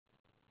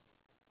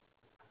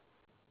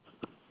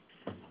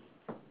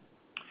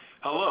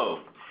Hello,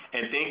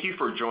 and thank you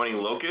for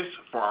joining LOCUS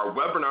for our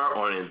webinar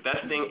on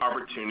investing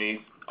opportunities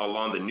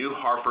along the New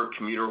Hartford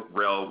Commuter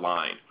Rail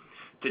Line.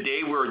 Today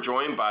we're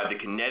joined by the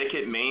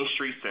Connecticut Main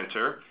Street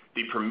Center,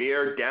 the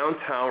premier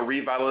downtown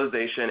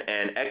revitalization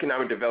and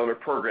economic development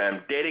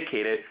program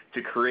dedicated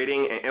to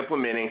creating and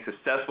implementing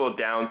successful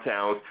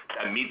downtowns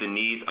that meet the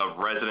needs of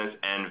residents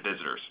and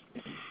visitors.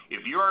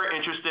 If you are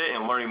interested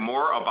in learning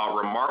more about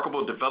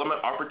remarkable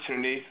development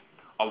opportunities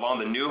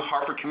along the New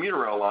Hartford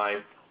Commuter Rail Line,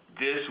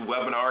 this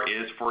webinar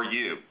is for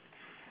you.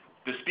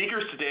 The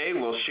speakers today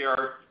will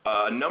share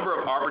a number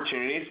of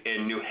opportunities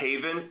in New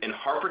Haven and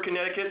Hartford,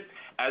 Connecticut,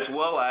 as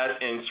well as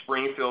in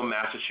Springfield,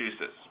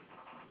 Massachusetts.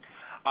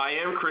 I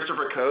am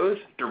Christopher Coase,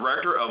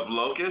 Director of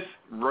LOCUS,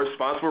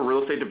 Responsible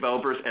Real Estate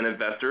Developers and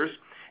Investors,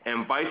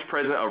 and Vice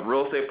President of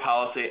Real Estate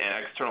Policy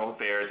and External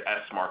Affairs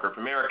at SmartGrowth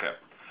America.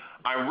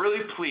 I'm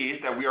really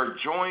pleased that we are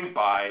joined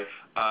by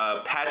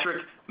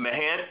Patrick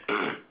Mahant,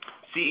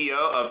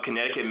 CEO of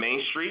Connecticut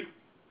Main Street,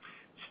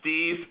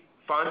 Steve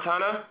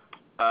Fontana,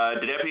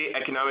 the Deputy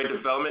Economic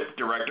Development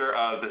Director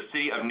of the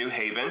City of New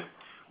Haven.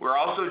 We're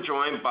also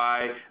joined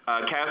by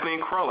Kathleen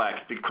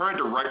Krolak, the current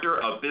Director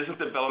of Business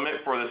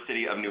Development for the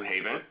City of New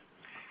Haven,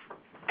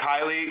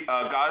 Kylie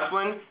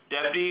Goslin,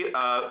 Deputy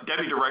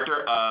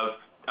Director of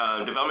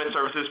Development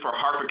Services for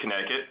Hartford,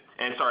 Connecticut,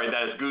 and sorry,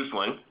 that is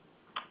Goslin.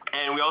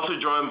 And we also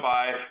joined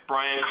by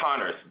Brian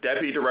Connors,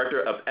 Deputy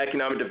Director of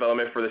Economic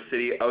Development for the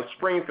City of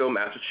Springfield,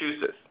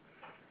 Massachusetts.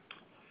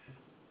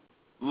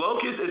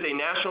 LOCUS is a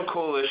national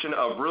coalition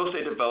of real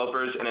estate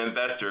developers and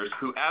investors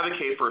who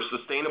advocate for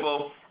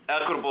sustainable,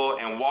 equitable,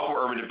 and walkable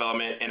urban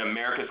development in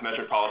America's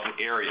metropolitan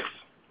areas.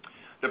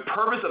 The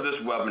purpose of this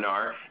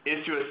webinar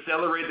is to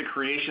accelerate the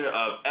creation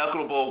of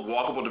equitable,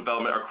 walkable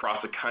development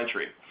across the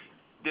country.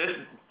 This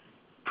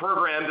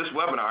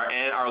webinar,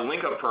 and our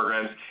link-up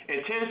programs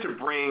intends to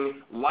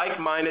bring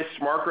like-minded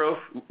smart growth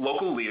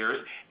local leaders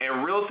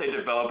and real estate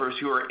developers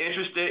who are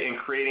interested in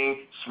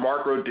creating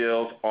smart growth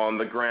deals on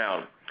the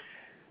ground.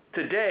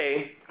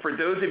 Today, for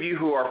those of you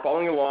who are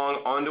following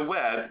along on the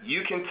web,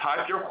 you can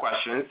type your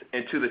questions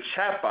into the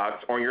chat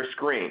box on your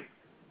screen.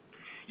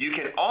 You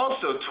can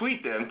also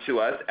tweet them to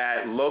us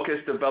at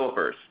LOCUS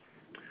Developers.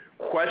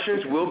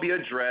 Questions will be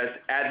addressed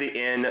at the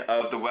end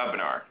of the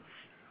webinar.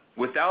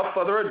 Without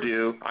further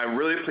ado, I'm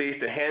really pleased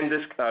to hand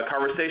this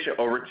conversation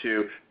over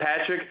to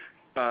Patrick,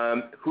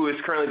 who is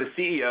currently the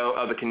CEO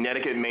of the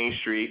Connecticut Main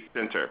Street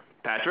Center.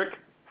 Patrick?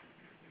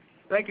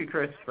 Thank you,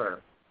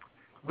 Christopher.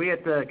 We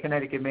at the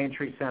Connecticut Main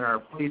Street Center are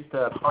pleased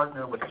to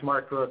partner with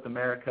SmartGrowth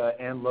America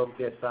and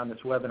LOCUS on this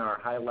webinar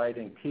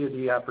highlighting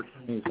POD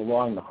opportunities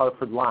along the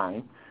Hartford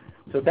line.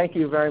 So thank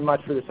you very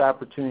much for this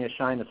opportunity to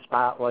shine a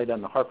spotlight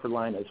on the Hartford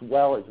line as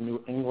well as New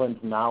England's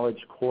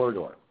Knowledge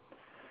Corridor.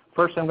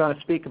 First, I'm going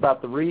to speak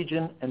about the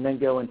region and then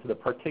go into the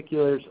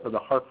particulars of the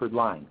Hartford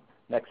line.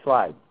 Next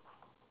slide.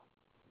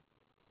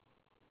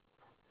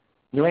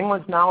 New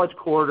England's Knowledge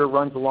Corridor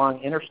runs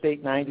along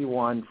Interstate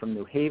 91 from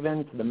New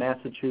Haven to the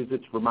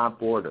Massachusetts-Vermont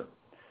border.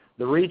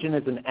 The region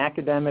is an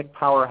academic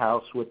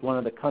powerhouse with one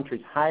of the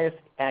country's highest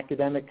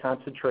academic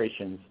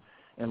concentrations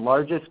and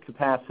largest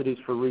capacities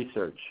for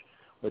research,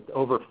 with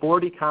over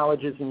 40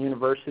 colleges and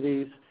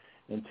universities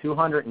and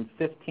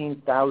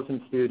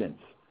 215,000 students.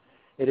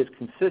 It is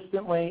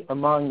consistently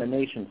among the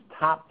nation's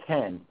top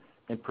 10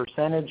 in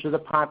percentage of the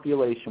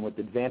population with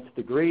advanced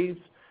degrees,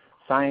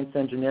 science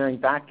engineering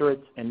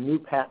doctorates, and new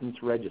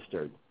patents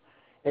registered.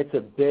 It's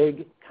a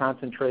big,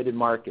 concentrated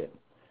market.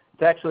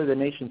 It's actually the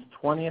nation's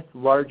 20th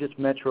largest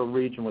metro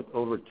region with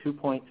over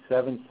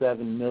 2.77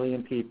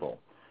 million people.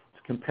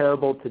 It's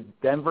comparable to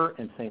Denver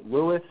and St.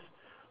 Louis,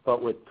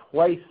 but with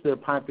twice their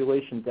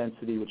population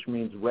density, which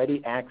means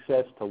ready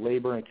access to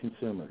labor and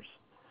consumers.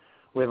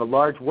 We have a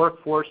large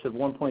workforce of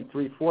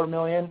 1.34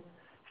 million,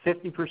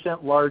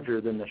 50%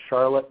 larger than the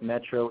Charlotte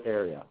metro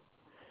area.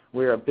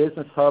 We are a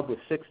business hub with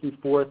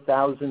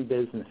 64,000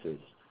 businesses,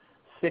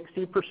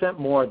 60%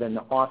 more than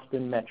the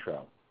Austin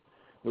metro.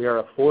 We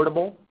are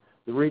affordable.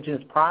 The region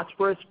is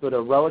prosperous, but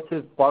a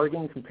relative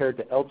bargain compared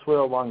to elsewhere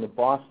along the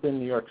Boston,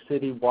 New York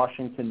City,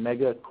 Washington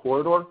mega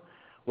corridor,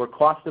 where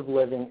cost of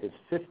living is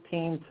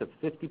 15 to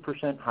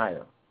 50%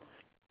 higher.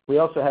 We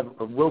also have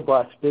a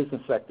robust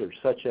business sector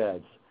such as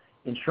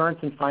insurance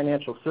and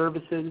financial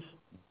services,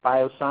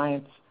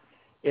 bioscience,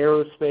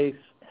 aerospace,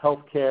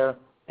 healthcare,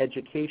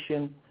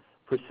 education,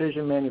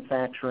 precision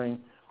manufacturing,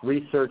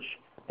 research,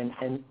 and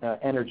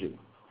energy.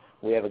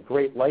 We have a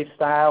great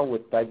lifestyle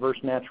with diverse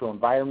natural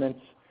environments,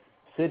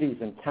 cities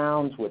and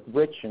towns with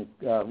rich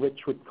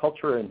with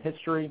culture and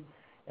history,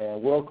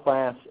 and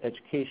world-class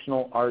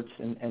educational, arts,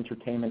 and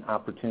entertainment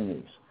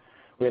opportunities.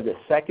 We have the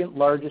second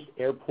largest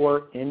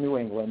airport in New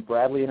England,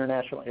 Bradley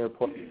International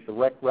Airport, with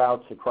direct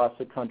routes across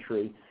the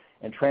country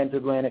and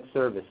transatlantic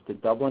service to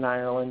Dublin,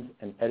 Ireland,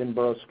 and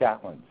Edinburgh,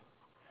 Scotland.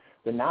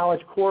 The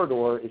Knowledge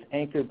Corridor is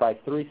anchored by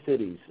three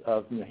cities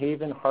of New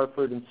Haven,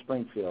 Hartford, and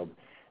Springfield,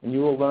 and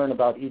you will learn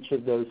about each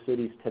of those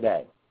cities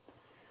today.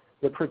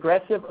 The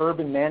Progressive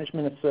Urban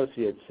Management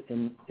Associates,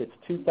 in its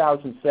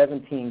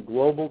 2017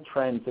 Global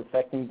Trends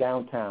Affecting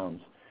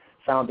Downtowns,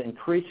 found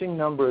increasing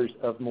numbers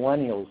of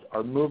millennials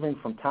are moving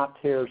from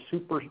top-tier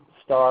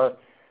superstar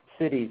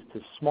cities to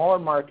smaller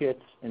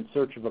markets in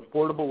search of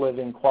affordable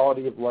living,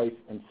 quality of life,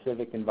 and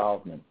civic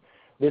involvement.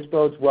 This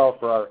bodes well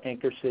for our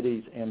anchor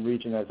cities and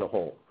region as a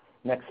whole.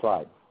 Next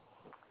slide.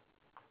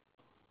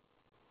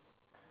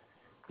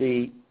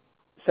 The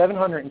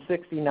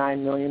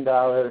 $769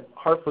 million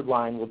Hartford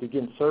line will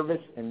begin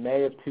service in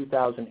May of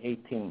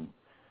 2018.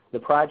 The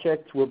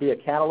project will be a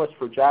catalyst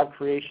for job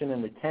creation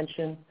and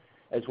retention,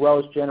 as well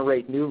as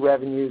generate new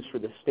revenues for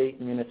the state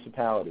and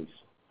municipalities.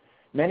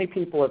 Many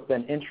people have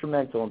been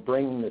instrumental in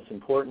bringing this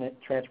important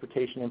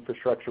transportation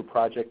infrastructure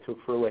project to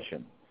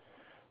fruition.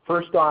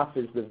 First off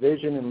is the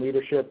vision and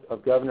leadership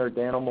of Governor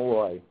Dannel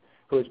Malloy,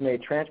 who has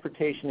made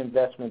transportation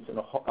investments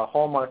a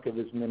hallmark of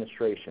his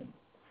administration.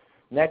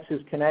 Next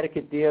is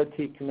Connecticut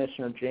DOT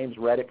Commissioner James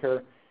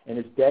Redeker and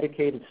his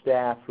dedicated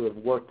staff who have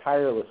worked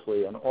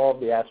tirelessly on all of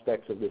the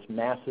aspects of this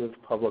massive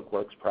public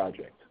works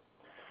project.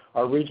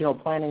 Our regional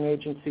planning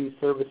agencies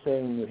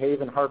servicing New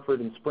Haven, Hartford,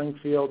 and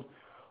Springfield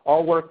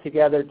all work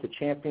together to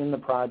champion the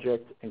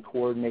project and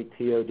coordinate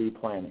TOD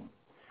planning.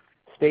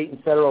 State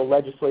and federal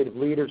legislative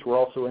leaders were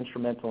also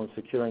instrumental in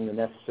securing the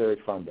necessary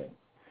funding.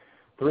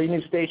 3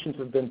 new stations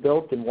have been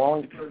built in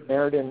Wallingford,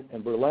 Meriden,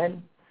 and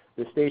Berlin.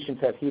 The stations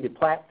have heated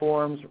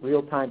platforms,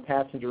 real-time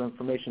passenger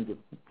information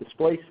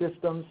display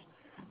systems,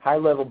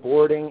 high-level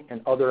boarding,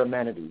 and other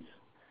amenities.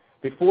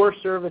 Before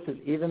service has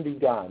even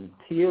begun,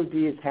 TOD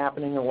is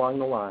happening along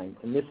the line,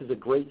 and this is a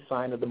great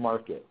sign of the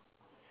market.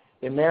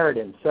 In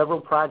Meriden,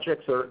 several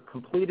projects are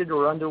completed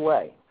or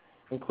underway,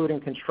 including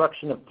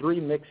construction of 3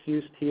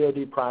 mixed-use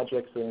TOD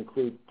projects that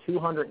include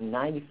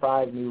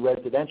 295 new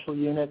residential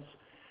units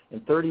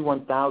and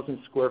 31,000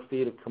 square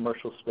feet of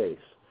commercial space,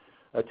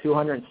 a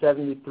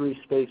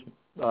 273-space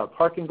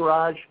parking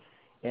garage,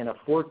 and a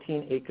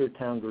 14-acre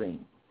town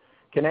green.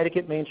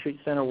 Connecticut Main Street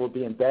Center will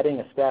be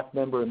embedding a staff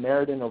member in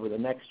Meriden over the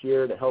next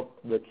year to help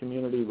the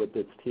community with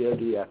its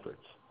TOD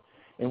efforts.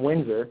 In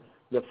Windsor,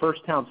 the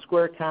first Town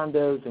Square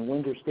condos and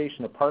Windsor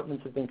Station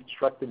apartments have been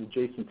constructed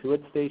adjacent to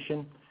its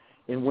station.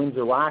 In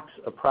Windsor Locks,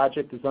 a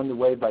project is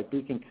underway by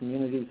Beacon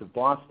Communities of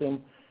Boston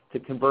to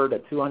convert a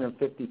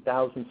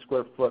 250,000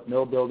 square foot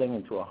mill building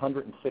into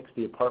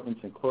 160 apartments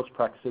in close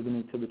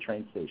proximity to the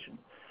train station.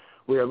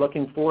 We are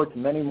looking forward to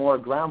many more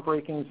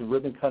groundbreakings and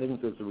ribbon cuttings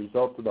as a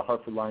result of the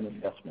Hartford Line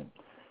investment.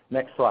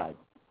 Next slide.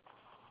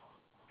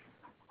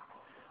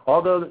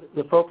 Although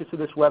the focus of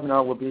this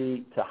webinar will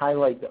be to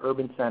highlight the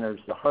urban centers,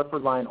 the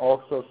Hartford Line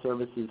also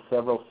services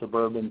several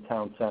suburban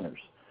town centers.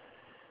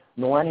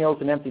 Millennials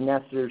and empty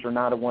nesters are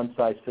not a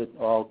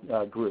one-size-fits-all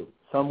group.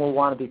 Some will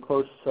want to be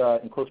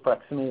in close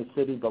proximity to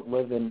the city but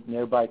live in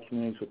nearby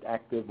communities with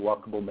active,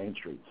 walkable main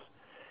streets.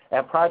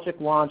 At project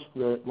launch,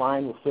 the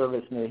line will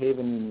service New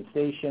Haven Union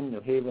Station,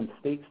 New Haven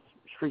State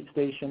Street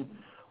Station,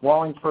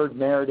 Wallingford,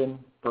 Meriden,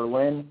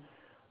 Berlin,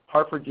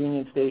 Hartford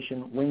Union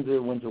Station,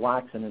 Windsor, Windsor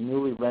Locks, and a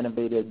newly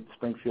renovated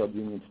Springfield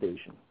Union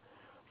Station.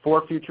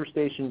 4 future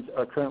stations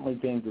are currently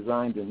being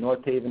designed in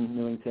North Haven,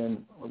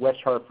 Newington, West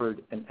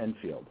Hartford, and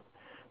Enfield.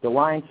 The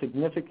line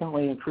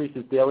significantly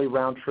increases daily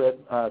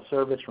round-trip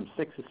service from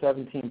 6 to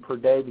 17 per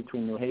day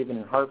between New Haven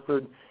and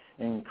Hartford,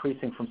 and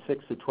increasing from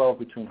 6 to 12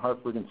 between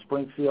Hartford and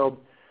Springfield.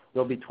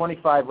 There will be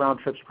 25 round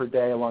trips per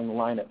day along the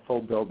line at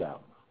full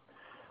build-out.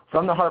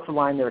 From the Hartford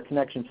Line, there are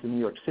connections to New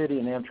York City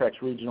and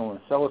Amtrak's regional and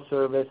Acela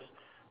service.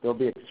 There will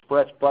be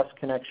express bus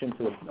connection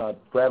to the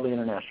Bradley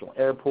International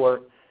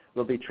Airport.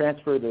 There will be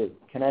transfer to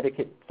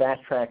Connecticut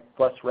Fast Track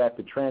Bus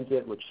Rapid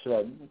Transit, which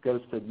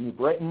goes to New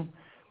Britain,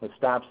 with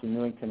stops in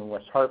Newington and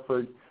West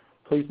Hartford.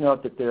 Please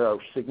note that there are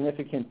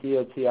significant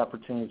DOT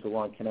opportunities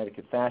along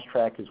Connecticut Fast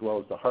Track as well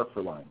as the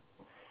Hartford Line.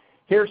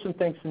 Here are some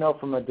things to know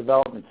from a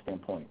development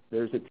standpoint.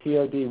 There's a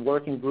TOD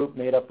working group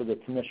made up of the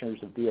commissioners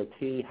of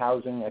DOT,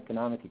 Housing,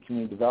 Economic and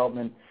Community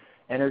Development,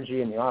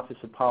 Energy, and the Office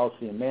of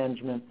Policy and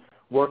Management,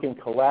 working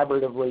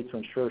collaboratively to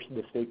ensure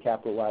the state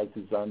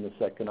capitalizes on this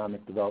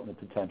economic development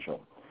potential.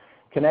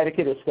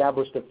 Connecticut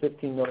established a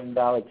 $15 million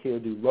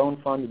TOD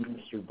loan fund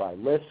administered by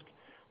LISC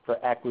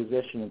for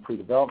acquisition and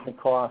pre-development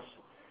costs,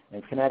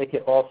 and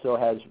Connecticut also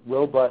has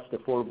robust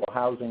affordable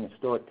housing,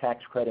 historic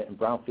tax credit, and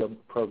brownfield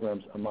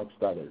programs, amongst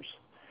others.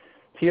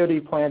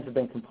 TOD plans have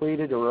been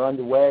completed or are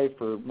underway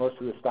for most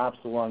of the stops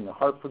along the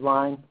Hartford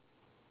Line.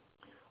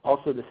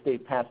 Also, the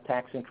state passed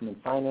tax increment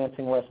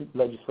financing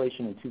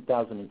legislation in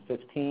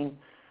 2015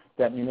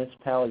 that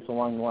municipalities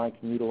along the line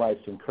can utilize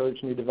to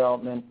encourage new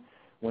development.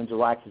 Windsor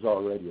Locks has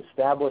already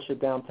established a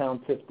downtown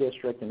TIF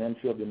district, and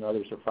Enfield and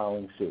others are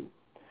following suit.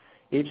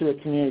 Each of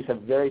the communities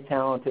have very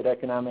talented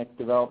economic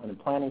development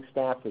and planning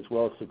staff, as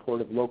well as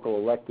supportive local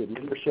elected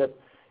leadership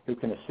who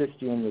can assist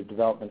you in your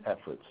development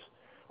efforts.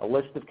 A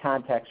list of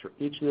contacts for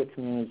each of the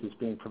communities is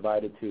being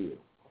provided to you.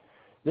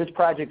 This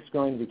project is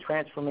going to be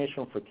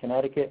transformational for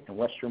Connecticut and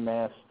Western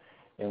Mass,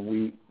 and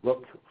we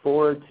look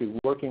forward to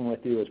working with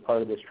you as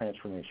part of this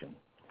transformation.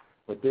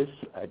 With this,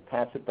 I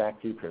pass it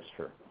back to you,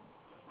 Christopher.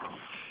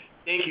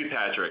 Thank you,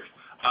 Patrick.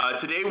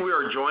 Today we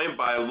are joined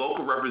by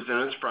local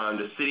representatives from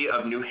the City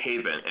of New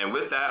Haven. And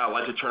with that, I'd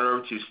like to turn it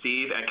over to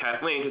Steve and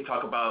Kathleen to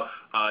talk about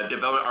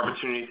development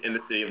opportunities in the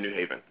City of New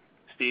Haven.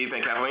 Steve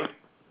and Kathleen.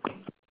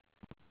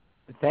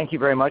 Thank you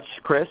very much,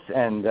 Chris,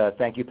 and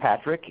thank you,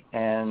 Patrick.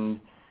 And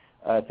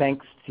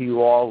thanks to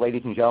you all,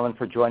 ladies and gentlemen,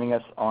 for joining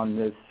us on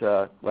this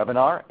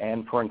webinar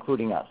and for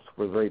including us.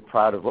 We're very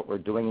proud of what we're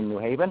doing in New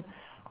Haven.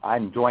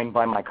 I'm joined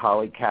by my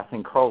colleague,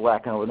 Kathleen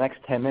Krolak, and over the next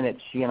 10 minutes,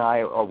 she and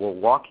I will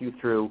walk you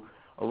through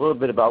a little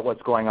bit about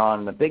what's going on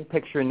in the big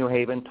picture in New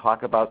Haven,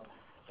 talk about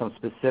some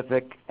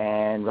specific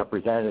and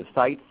representative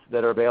sites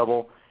that are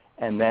available,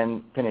 and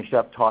then finish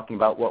up talking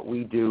about what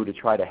we do to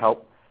try to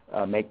help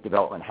make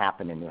development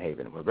happen in New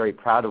Haven. We're very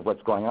proud of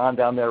what's going on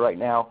down there right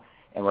now,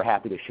 and we're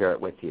happy to share it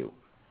with you.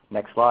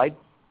 Next slide.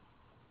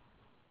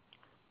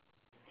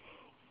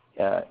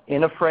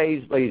 In a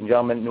phrase, ladies and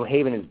gentlemen, New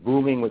Haven is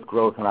booming with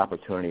growth and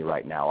opportunity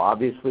right now.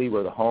 Obviously,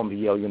 we're the home to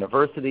Yale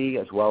University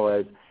as well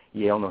as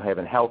Yale New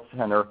Haven Health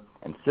Center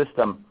and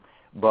System.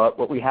 But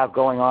what we have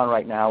going on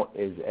right now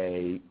is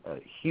a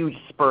huge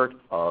spurt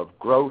of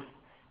growth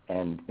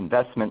and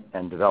investment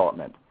and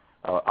development.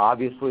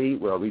 Obviously,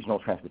 we're a regional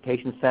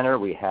transportation center.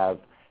 We have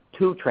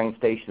 2 train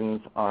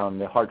stations on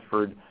the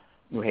Hartford,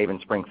 New Haven,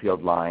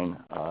 Springfield line,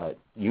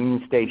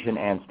 Union Station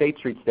and State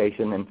Street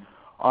Station. And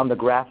on the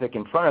graphic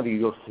in front of you,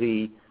 you'll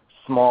see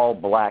small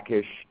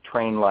blackish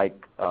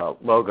train-like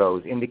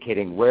logos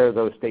indicating where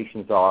those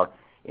stations are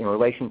in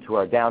relation to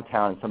our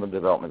downtown and some of the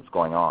developments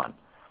going on.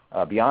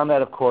 Beyond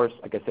that, of course,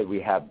 like I said,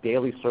 we have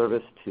daily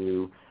service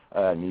to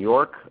New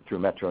York through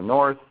Metro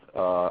North,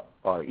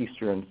 our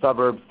eastern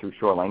suburbs through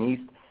Shoreline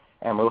East,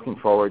 and we're looking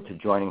forward to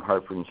joining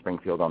Hartford and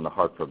Springfield on the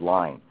Hartford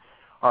line.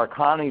 Our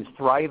economy is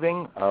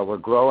thriving. We're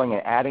growing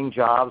and adding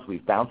jobs.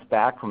 We've bounced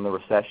back from the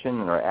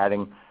recession and are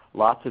adding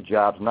lots of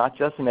jobs, not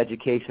just in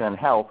education and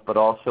health, but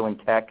also in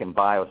tech and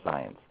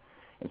bioscience.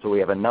 And so we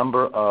have a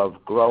number of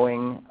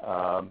growing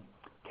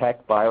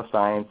tech,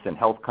 bioscience, and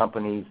health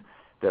companies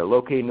that are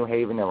located in New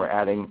Haven, and we're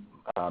adding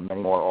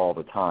many more all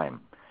the time.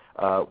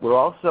 We're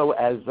also,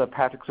 as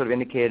Patrick sort of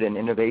indicated, an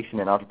innovation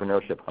and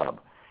entrepreneurship hub.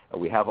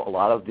 We have a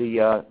lot of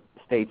the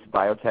state's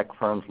biotech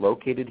firms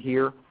located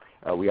here.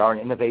 We are an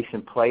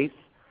innovation place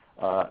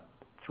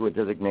through a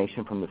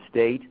designation from the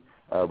state.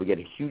 We get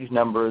huge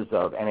numbers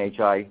of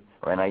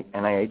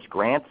NIH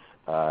grants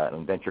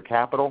and venture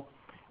capital,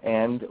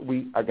 and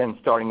we are again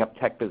starting up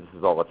tech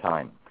businesses all the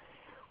time.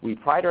 We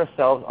pride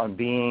ourselves on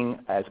being,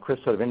 as Chris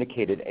sort of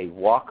indicated, a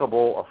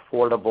walkable,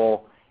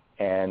 affordable,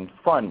 and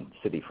fun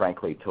city,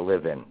 frankly, to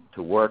live in,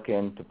 to work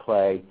in, to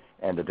play,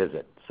 and to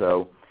visit.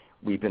 So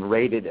we've been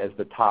rated as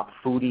the top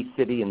foodie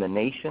city in the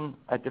nation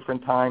at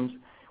different times.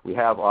 We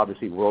have,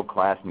 obviously,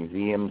 world-class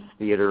museums,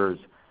 theaters,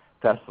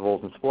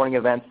 festivals, and sporting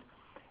events.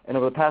 And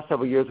over the past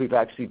several years, we've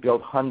actually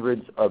built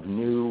hundreds of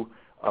new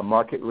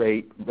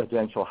market-rate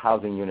residential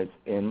housing units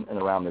in and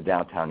around the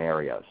downtown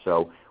area.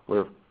 So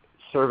we're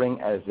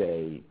serving as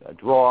a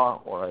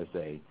draw or as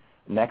a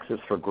nexus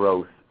for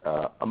growth,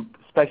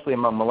 especially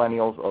among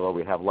millennials, although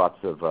we have lots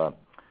of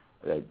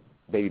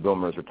baby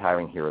boomers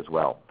retiring here as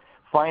well.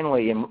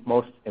 Finally, and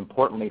most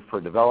importantly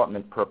for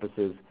development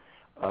purposes,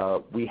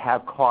 we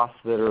have costs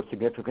that are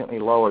significantly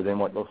lower than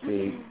what you'll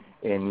see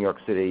in New York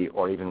City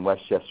or even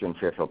Westchester and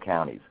Fairfield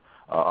counties.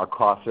 Our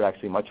costs are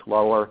actually much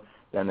lower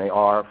than they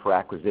are for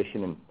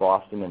acquisition in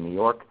Boston and New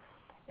York,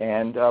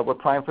 and we're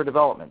primed for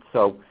development.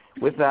 So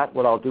with that,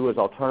 what I'll do is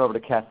I'll turn over to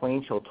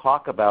Kathleen. She'll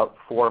talk about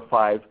 4 or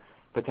 5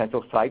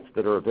 potential sites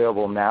that are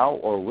available now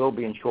or will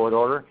be in short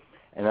order,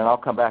 and then I'll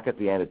come back at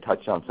the end and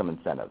touch on some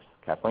incentives.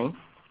 Kathleen?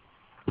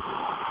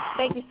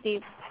 Thank you,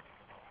 Steve.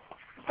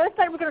 First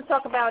site we're going to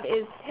talk about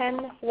is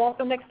 10 Wall.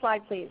 The next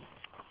slide, please.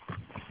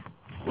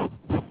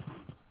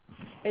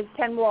 Is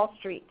 10 Wall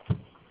Street.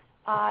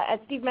 As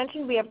Steve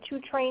mentioned, we have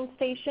 2 train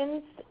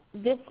stations.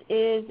 This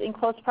is in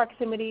close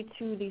proximity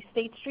to the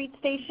State Street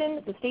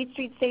Station. The State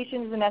Street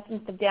Station is in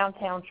essence the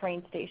downtown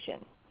train station,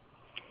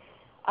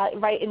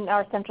 right in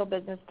our central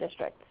business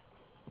district.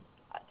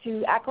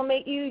 To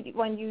acclimate you,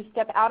 when you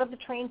step out of the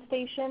train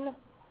station,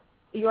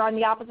 you're on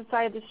the opposite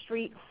side of the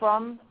street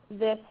from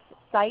this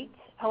site.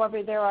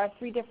 However, there are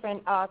 3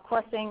 different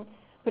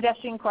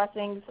pedestrian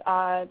crossings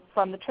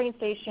from the train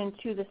station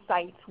to the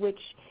site, which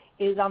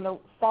is on the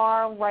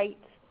far right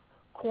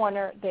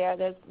corner there.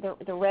 There's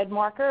the red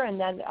marker, and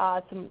then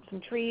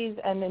some trees,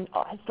 and then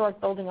a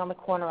historic building on the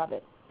corner of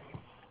it.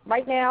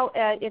 Right now,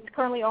 it's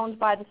currently owned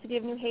by the City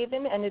of New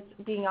Haven, and it's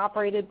being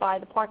operated by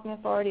the Parking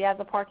Authority as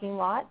a parking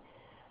lot.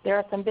 There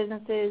are some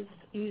businesses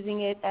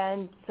using it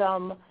and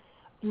some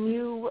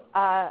new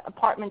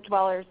apartment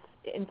dwellers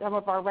in some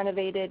of our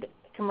renovated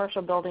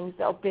commercial buildings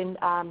that have been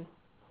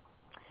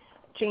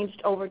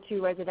changed over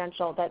to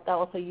residential that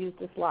also use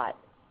this lot.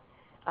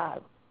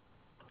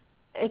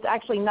 It's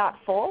actually not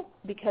full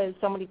because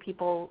so many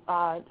people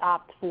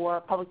opt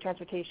for public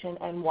transportation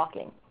and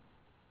walking.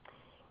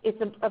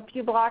 It's a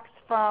few blocks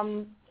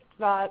from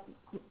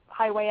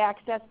highway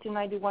access to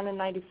 91 and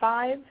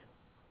 95.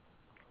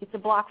 It's a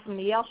block from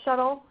the Yale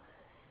shuttle.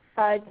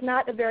 It's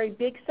not a very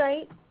big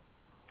site.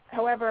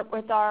 However,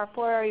 with our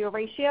floor area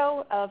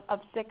ratio of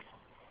 6,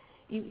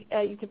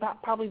 you could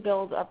probably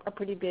build a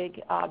pretty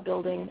big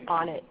building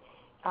on it.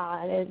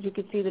 And as you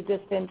can see, the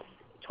distance,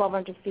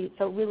 1,200 feet.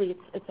 So really,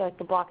 it's like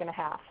a block and a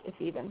half, if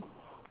even.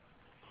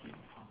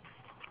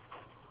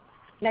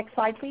 Next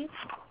slide, please.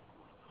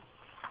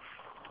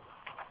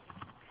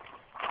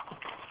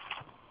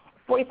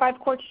 45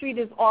 Court Street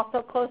is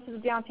also close to the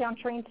downtown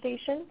train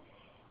station.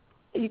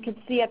 You can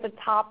see at the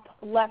top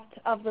left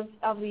of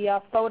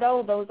the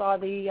photo, those are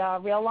the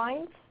rail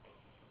lines.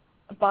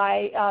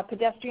 By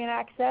pedestrian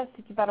access,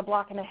 it's about a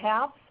block and a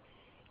half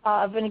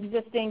of an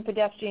existing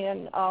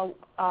pedestrian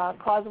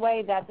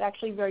causeway that's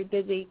actually very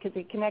busy because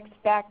it connects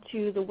back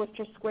to the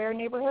Worcester Square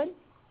neighborhood.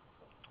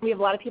 We have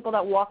a lot of people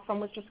that walk from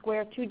Worcester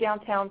Square to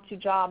downtown to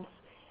jobs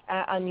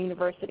on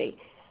University.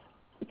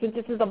 Since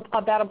this is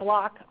about a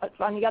block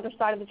on the other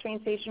side of the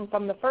train station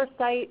from the first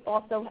site,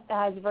 also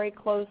has a very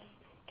close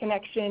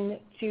connection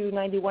to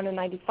 91 and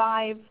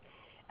 95,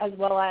 as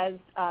well as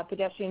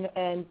pedestrian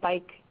and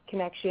bike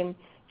connection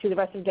to the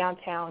rest of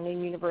downtown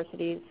and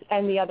universities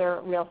and the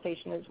other rail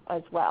station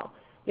as well.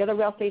 The other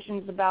rail station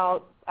is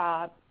about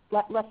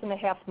less than a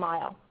half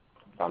mile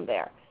from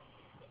there.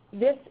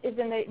 This is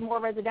in a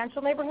more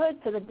residential neighborhood,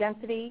 so the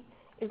density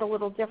is a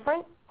little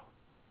different.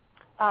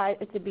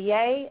 It's a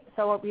BA,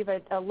 so we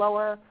have a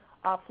lower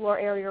floor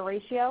area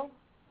ratio,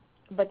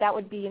 but that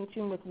would be in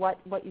tune with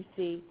what you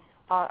see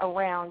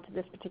around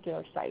this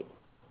particular site.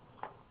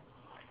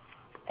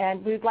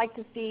 And we'd like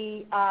to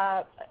see,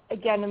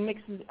 again, a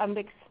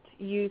mixed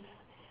use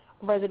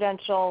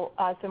residential,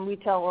 some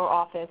retail or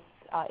office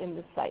in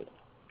this site.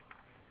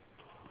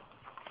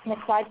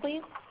 Next slide,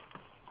 please.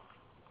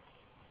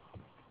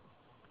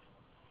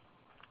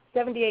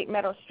 78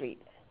 Meadow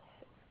Street.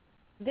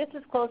 This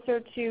is closer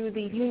to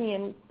the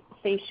Union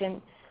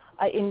Station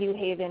in New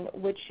Haven,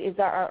 which is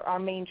our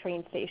main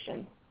train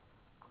station.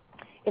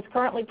 It's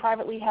currently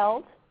privately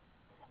held,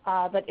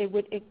 but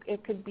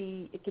it could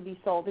be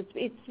sold.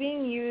 It's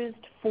being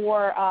used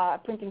for a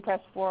printing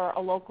press for a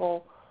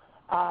local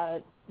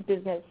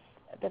business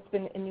that's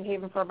been in New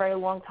Haven for a very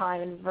long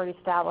time and is very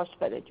established,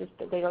 but they just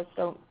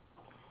don't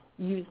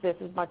use this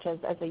as much as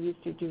they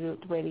used to due to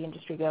the way the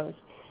industry goes.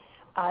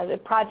 The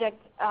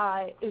project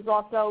is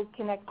also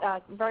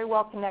very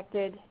well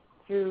connected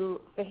through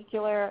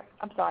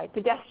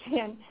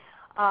pedestrian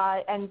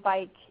and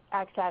bike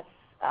access.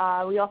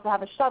 We also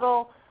have a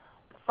shuttle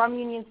from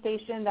Union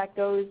Station that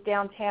goes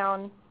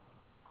downtown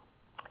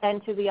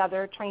and to the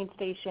other train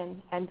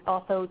station and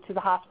also to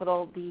the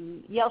hospital. The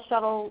Yale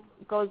shuttle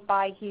goes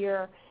by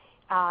here,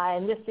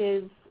 and this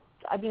is,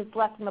 it's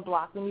less than a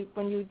block. When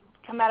you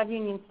come out of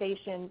Union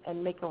Station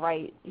and make a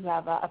right, you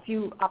have a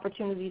few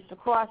opportunities to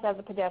cross as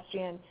a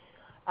pedestrian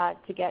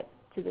to get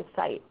to the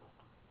site.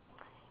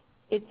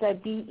 It's a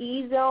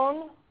BE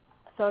zone,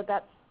 so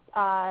that's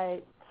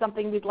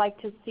something we'd like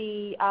to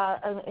see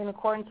in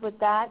accordance with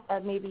that,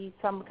 maybe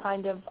some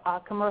kind of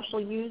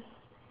commercial use.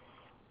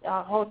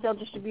 Wholesale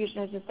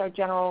distribution is just our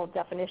general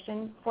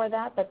definition for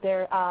that, but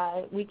there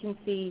we can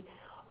see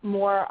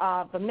more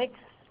of a mix,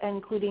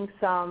 including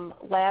some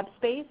lab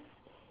space.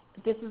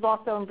 This is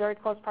also in very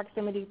close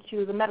proximity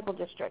to the medical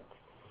district.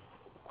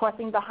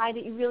 Crossing behind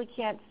it, you really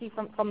can't see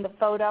from the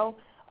photo,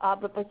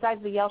 but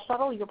besides the Yale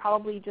shuttle, you're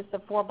probably just a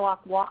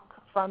 4-block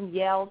walk from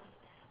Yale's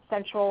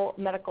Central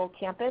Medical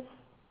Campus,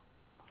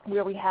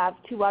 where we have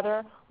 2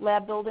 other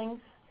lab buildings,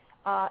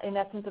 in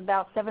essence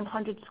about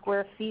 700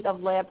 square feet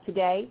of lab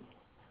today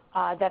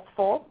that's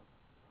full,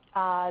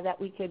 that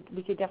we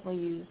could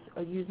definitely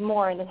use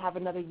more and then have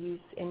another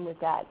use in with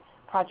that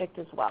project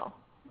as well.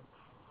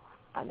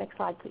 Next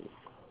slide, please.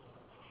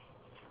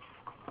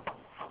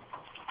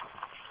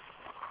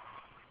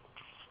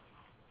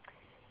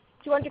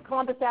 .200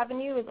 Columbus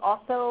Avenue is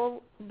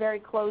also very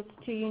close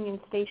to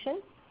Union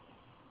Station.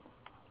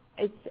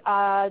 It's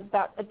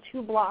about a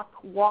 2-block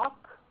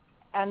walk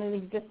and an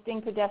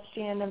existing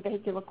pedestrian and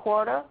vehicular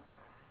corridor.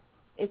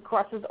 It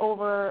crosses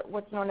over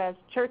what's known as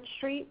Church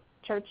Street.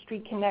 Church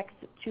Street connects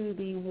to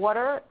the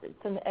water.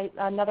 It's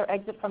another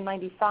exit from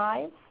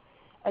 95,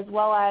 as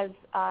well as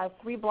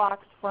 3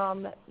 blocks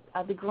from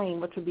the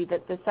Green, which would be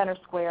the center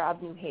square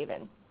of New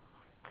Haven.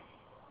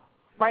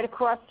 Right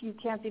across, you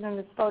can't see it in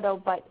this photo,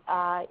 but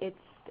it's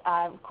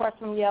across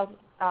from Yale's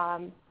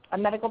a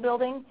medical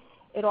building.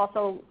 It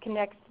also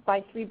connects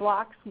by 3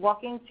 blocks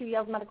walking to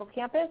Yale's medical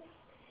campus.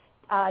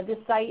 This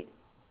site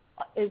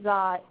is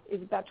about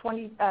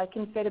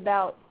can fit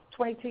about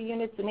 22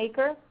 units an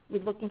acre.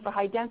 We're looking for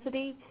high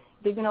density.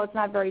 Even though it's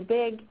not very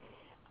big,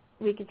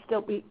 it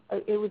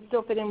would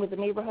still fit in with the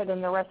neighborhood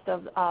and the rest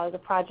of the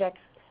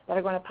projects that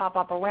are going to pop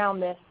up around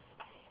this.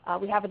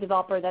 We have a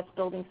developer that's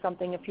building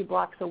something a few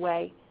blocks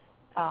away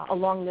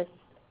along this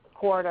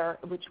corridor,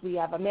 which we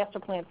have a master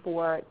plan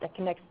for that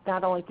connects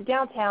not only to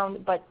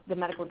downtown but the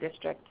medical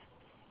district.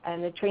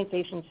 And the train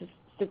station just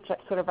sits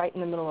sort of right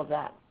in the middle of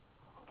that.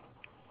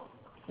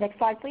 Next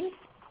slide, please.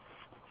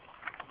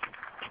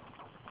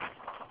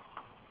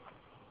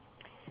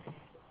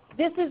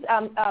 This is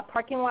a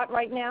parking lot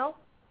right now.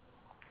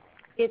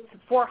 It's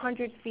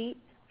 400 feet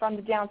from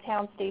the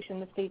downtown station,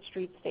 the State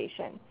Street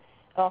station.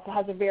 It also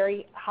has a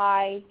very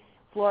high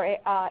floor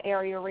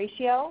area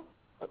ratio.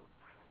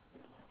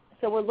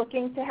 So we're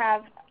looking to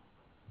have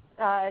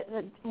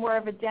more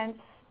of a dense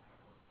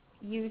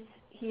use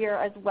here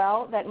as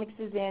well that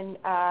mixes in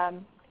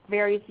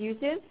various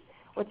uses.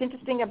 What's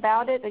interesting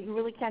about it that you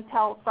really can't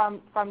tell from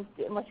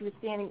unless you were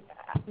standing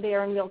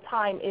there in real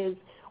time is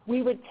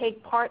we would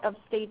take part of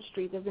State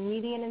Street. There's a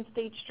median in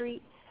State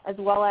Street as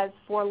well as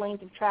 4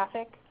 lanes of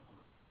traffic.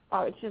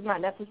 It's just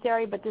not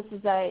necessary, but this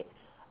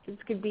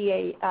could be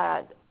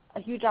a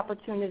huge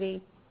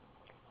opportunity,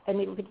 and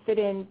it could fit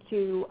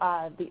into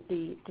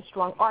the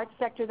strong arts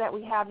sector that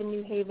we have in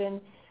New Haven,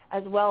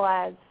 as well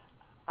as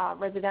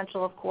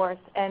residential, of course,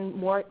 and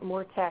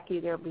more tech,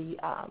 either be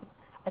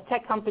a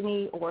tech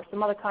company or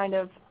some other kind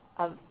of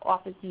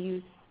office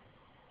use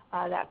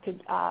that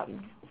could,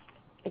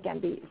 again,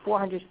 be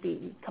 400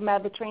 feet. You come out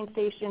of the train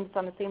station, it's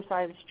on the same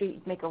side of the street,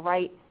 you make a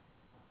right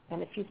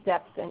and a few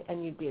steps,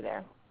 and you'd be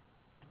there.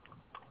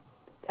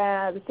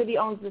 The city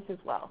owns this as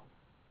well.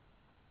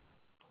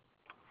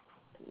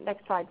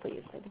 Next slide,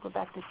 please. I think we're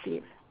back to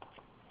Steve.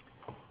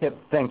 Yep,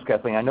 thanks,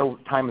 Kathleen. I know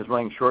time is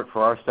running short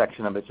for our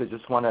section of it, so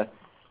just want to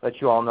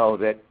let you all know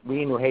that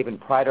we in New Haven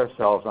pride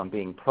ourselves on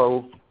being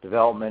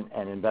pro-development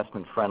and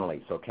investment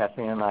friendly. So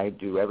Kathleen and I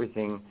do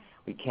everything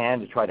we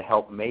can to try to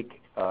help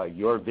make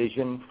your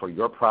vision for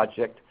your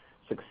project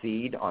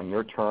succeed on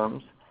your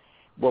terms.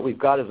 What we've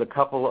got is a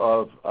couple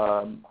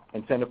of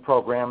incentive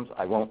programs.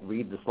 I won't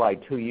read the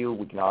slide to you.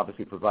 We can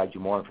obviously provide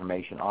you more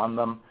information on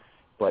them,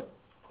 but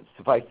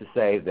suffice to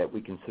say that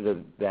we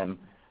consider them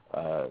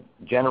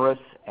generous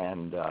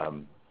and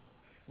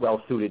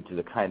well-suited to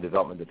the kind of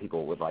development that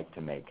people would like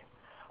to make.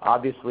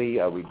 Obviously,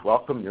 we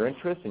welcome your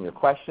interest and your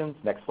questions.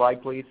 Next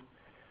slide, please.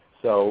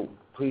 So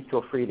please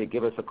feel free to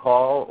give us a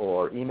call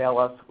or email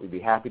us. We'd be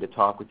happy to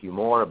talk with you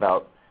more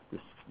about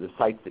the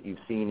sites that you've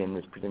seen in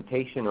this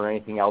presentation or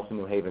anything else in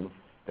New Haven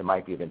that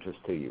might be of interest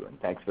to you. And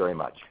thanks very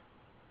much.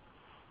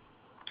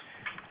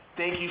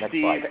 Thank you, Next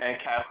Steve slide. and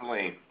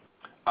Kathleen.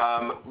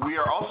 We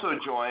are also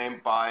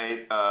joined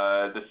by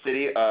the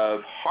city of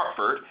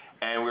Hartford,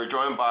 and we're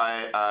joined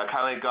by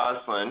Kylie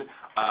Goslin,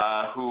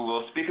 who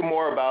will speak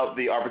more about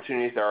the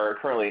opportunities that are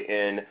currently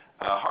in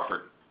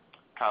Hartford.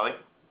 Kylie?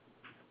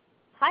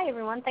 Hi,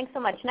 everyone. Thanks so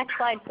much. Next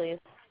slide, please.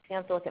 You don't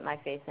have to look at my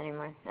face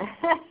anymore.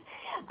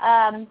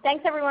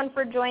 Thanks, everyone,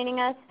 for joining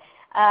us.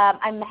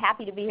 I'm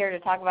happy to be here to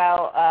talk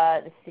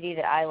about the city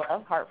that I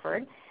love,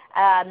 Hartford.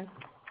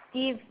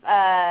 Steve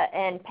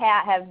and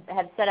Pat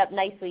have set up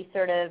nicely,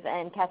 sort of,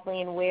 and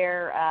Kathleen,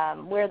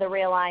 where the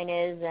rail line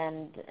is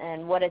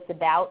and what it's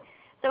about.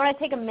 So I want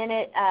to take a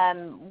minute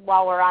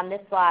while we're on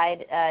this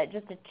slide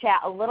just to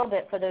chat a little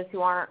bit for those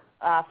who aren't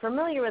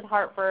familiar with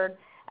Hartford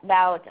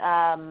about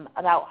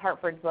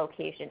Hartford's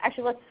location.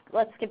 Actually,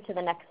 let's skip to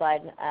the next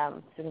slide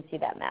so we can see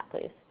that map,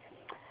 please.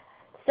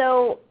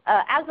 So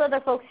as other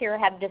folks here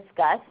have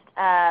discussed,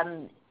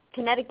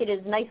 Connecticut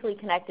is nicely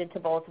connected to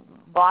both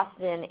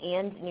Boston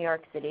and New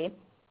York City.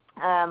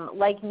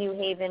 Like New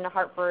Haven,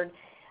 Hartford,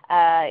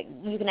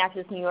 you can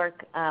access New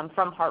York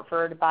from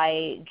Hartford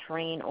by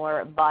train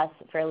or bus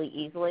fairly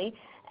easily,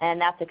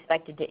 and that's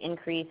expected to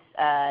increase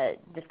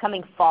this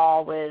coming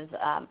fall with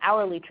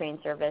hourly train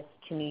service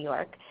to New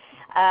York.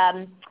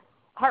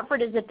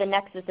 Hartford is at the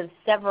nexus of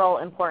several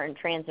important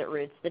transit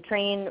routes. The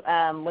train,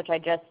 which I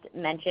just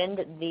mentioned,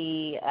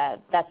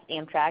 that's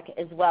Amtrak,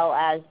 as well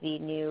as the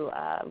new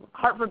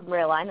Hartford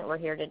rail line that we're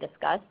here to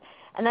discuss.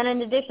 And then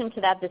in addition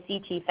to that, the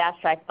CT Fast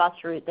Track bus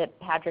route that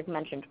Patrick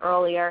mentioned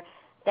earlier.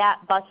 That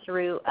bus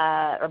route,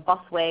 or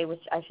busway,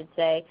 which I should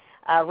say,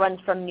 runs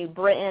from New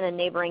Britain, a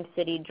neighboring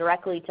city,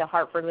 directly to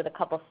Hartford with a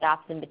couple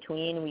stops in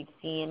between. We've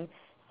seen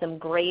some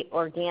great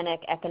organic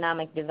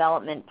economic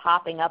development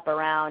popping up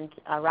around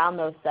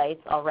those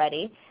sites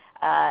already.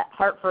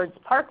 Hartford's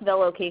Parkville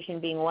location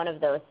being one of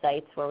those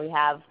sites where we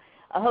have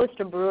a host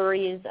of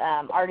breweries,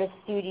 artist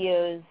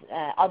studios,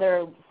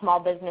 other small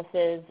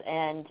businesses,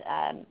 and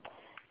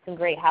some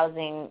great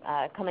housing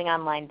coming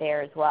online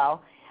there as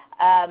well.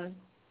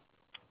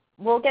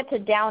 We'll get to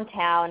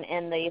downtown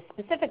and the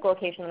specific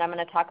location that I'm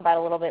going to talk about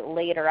a little bit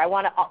later. I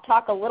want to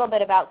talk a little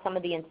bit about some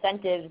of the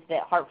incentives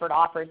that Hartford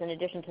offers in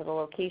addition to the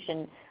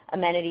location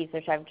amenities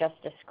which I've just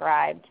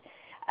described.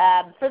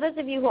 For those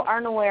of you who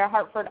aren't aware,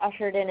 Hartford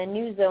ushered in a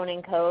new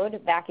zoning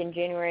code back in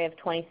January of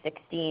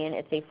 2016.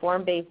 It's a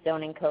form-based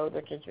zoning code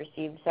which has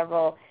received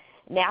several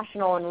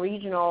national and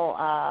regional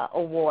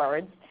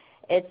awards.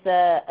 It's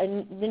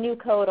the new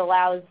code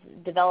allows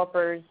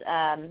developers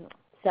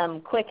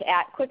some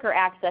quicker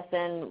access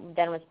than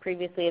was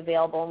previously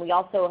available, and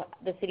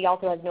the city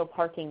also has no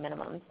parking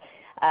minimums.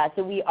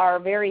 So we are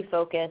very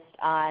focused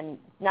on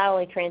not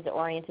only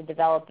transit-oriented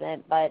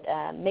development, but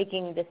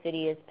making the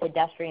city as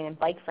pedestrian and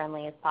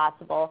bike-friendly as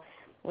possible.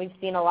 We've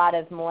seen a lot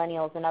of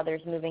millennials and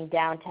others moving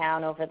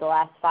downtown over the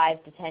last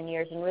 5 to 10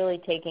 years and really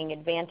taking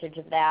advantage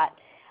of that.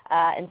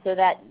 And so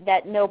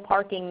that no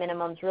parking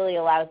minimums really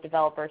allows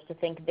developers to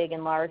think big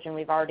and large, and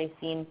we've already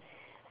seen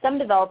some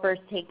developers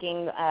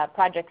taking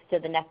projects to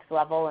the next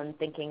level and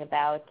thinking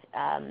about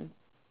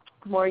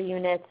more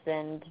units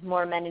and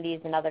more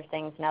amenities and other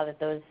things now that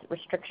those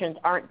restrictions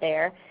aren't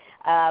there.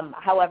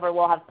 However,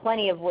 we'll have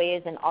plenty of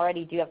ways, and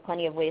already do have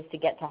plenty of ways, to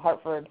get to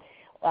Hartford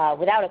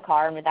without a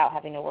car and without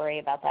having to worry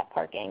about that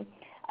parking.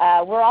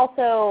 We're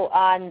also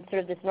on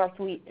sort of this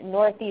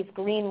Northeast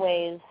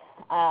Greenways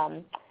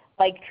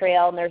bike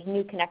trail, and there's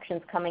new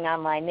connections coming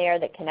online there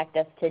that connect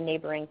us to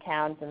neighboring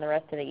towns and the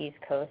rest of the East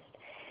Coast.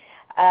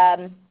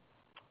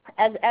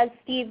 As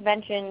Steve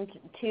mentioned,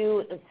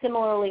 too,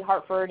 similarly,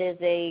 Hartford is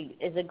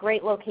a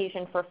great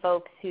location for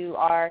folks who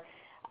are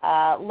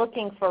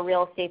looking for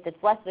real estate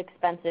that's less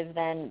expensive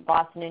than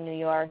Boston and New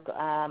York,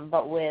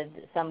 but with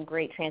some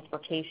great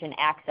transportation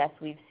access.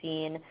 We've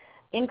seen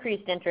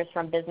increased interest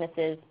from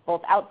businesses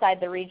both outside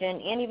the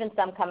region and even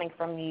some coming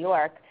from New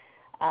York,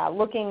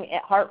 looking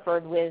at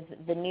Hartford with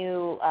the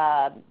new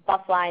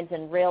bus lines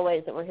and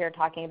railways that we're here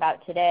talking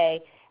about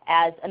today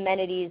as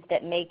amenities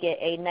that make it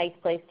a nice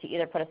place to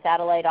either put a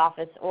satellite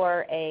office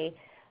or a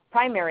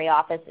primary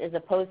office, as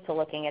opposed to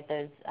looking at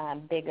those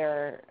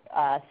bigger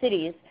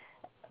cities,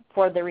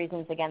 for the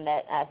reasons, again,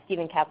 that Steve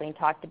and Kathleen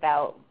talked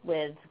about,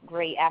 with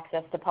great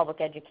access to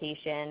public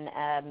education,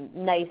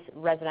 nice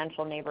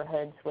residential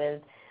neighborhoods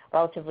with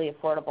relatively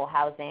affordable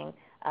housing,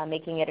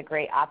 making it a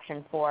great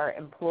option for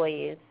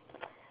employees.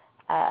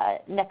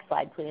 Next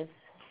slide, please.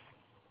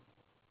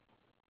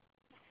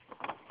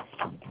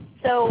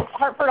 So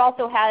Hartford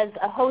also has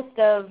a host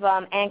of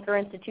anchor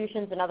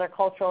institutions and other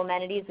cultural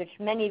amenities, which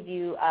many of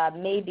you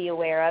may be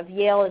aware of.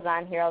 Yale is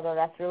on here, although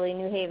that's really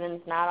New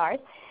Haven's, not ours.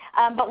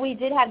 But we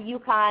did have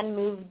UConn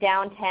move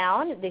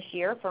downtown this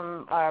year,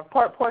 from a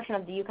portion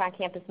of the UConn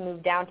campus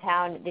moved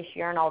downtown this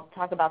year, and I'll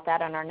talk about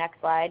that on our next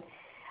slide.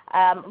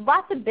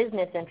 Lots of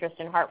business interest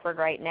in Hartford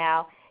right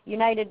now.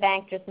 United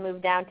Bank just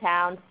moved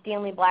downtown.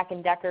 Stanley Black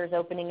 & Decker is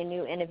opening a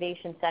new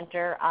innovation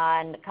center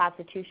on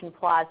Constitution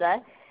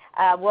Plaza.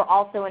 We're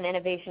also an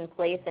innovation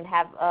place and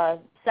have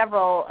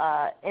several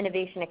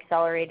innovation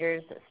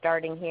accelerators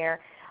starting here.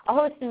 A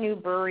host of new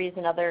breweries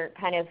and other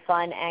kind of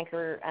fun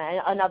anchor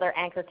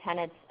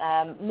tenants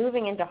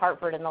moving into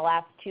Hartford in the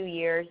last 2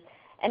 years,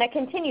 and a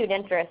continued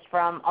interest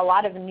from a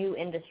lot of new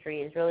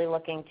industries really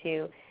looking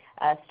to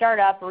start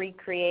up,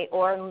 recreate,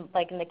 or,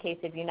 like in the case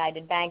of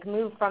United Bank,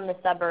 move from the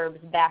suburbs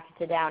back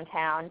to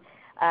downtown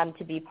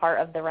to be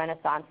part of the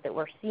renaissance that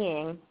we're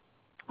seeing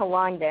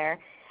along there.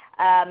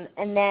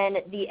 And then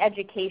the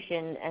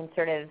education and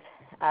sort of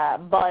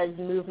buzz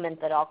movement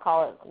that I'll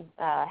call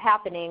it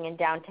happening in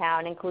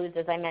downtown includes,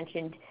 as I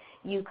mentioned,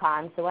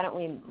 UConn. So why don't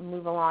we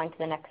move along to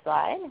the next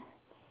slide.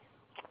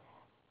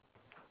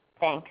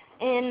 Thanks.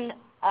 In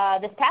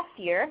this past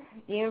year,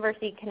 the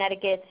University of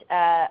Connecticut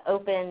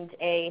opened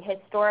a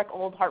historic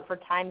old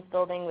Hartford Times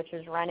building, which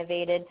was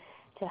renovated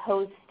to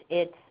host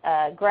its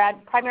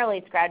primarily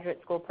its graduate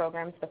school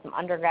programs, but some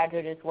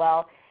undergraduate as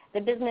well.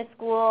 The business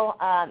school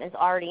is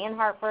already in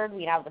Hartford.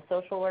 We have the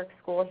social work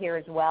school here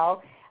as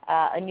well.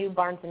 A new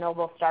Barnes &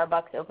 Noble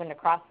Starbucks opened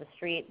across the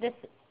street.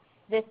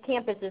 This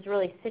campus is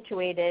really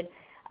situated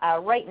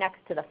right next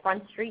to the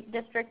Front Street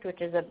District,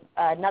 which is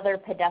another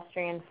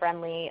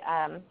pedestrian-friendly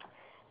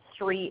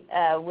street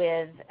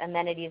with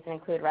amenities that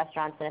include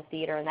restaurants and a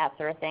theater and that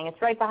sort of thing.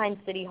 It's right behind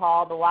City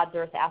Hall, the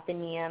Wadsworth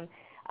Athenaeum,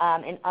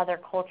 and other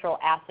cultural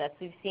assets.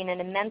 We've seen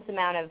an immense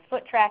amount of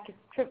foot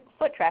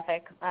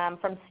traffic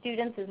from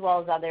students as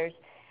well as others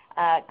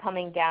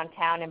coming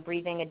downtown and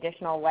breathing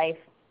additional life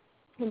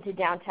into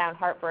downtown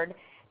Hartford.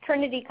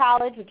 Trinity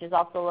College, which is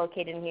also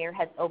located in here,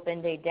 has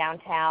opened a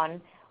downtown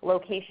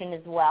location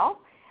as well.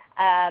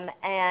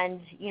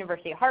 And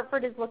University of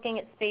Hartford is looking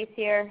at space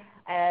here,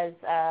 as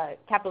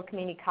Capital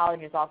Community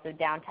College is also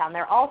downtown.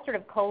 They're all sort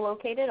of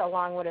co-located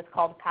along what is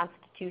called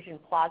Constitution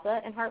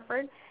Plaza in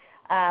Hartford,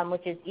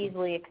 which is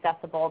easily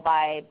accessible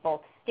by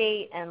both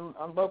state and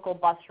local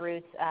bus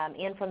routes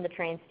and from the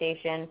train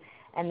station.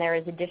 And there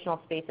is additional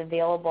space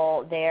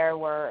available there.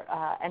 We're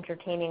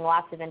entertaining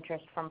lots of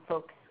interest from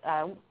folks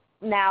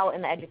now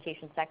in the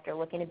education sector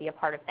looking to be a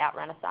part of that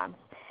renaissance.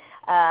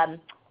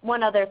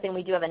 One other thing,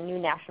 we do have a new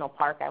national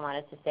park I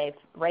wanted to say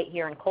right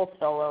here in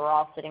Coltsville, where we're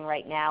all sitting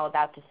right now,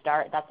 about to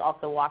start. That's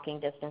also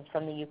walking distance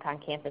from the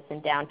UConn campus in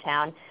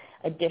downtown.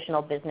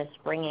 Additional business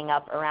springing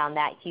up around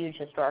that huge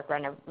historic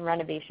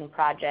renovation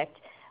project,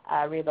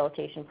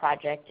 rehabilitation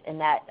project, and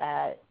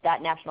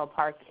that national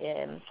park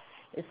is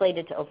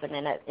slated to open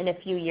in a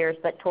few years,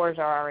 but tours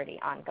are already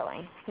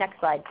ongoing. Next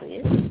slide,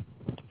 please.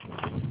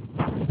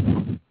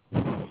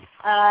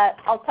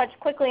 I'll touch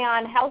quickly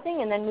on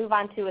housing and then move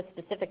on to a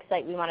specific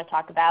site we want to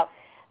talk about.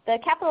 The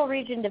Capital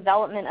Region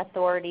Development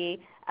Authority,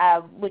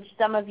 which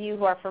some of you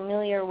who are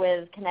familiar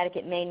with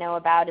Connecticut may know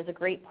about, is a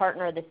great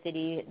partner of the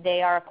city.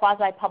 They are a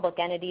quasi-public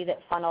entity that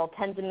funnel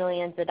tens of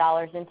millions of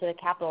dollars into the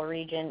Capital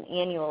Region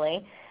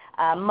annually.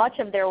 Much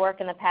of their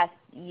work in the past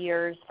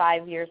years,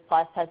 5 years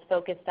plus, has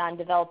focused on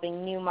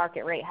developing new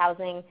market rate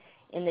housing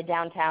in the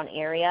downtown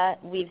area.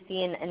 We've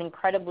seen an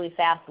incredibly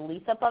fast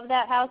lease-up of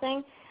that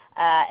housing,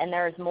 and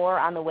there is more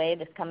on the way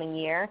this coming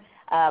year.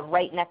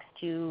 Right next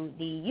to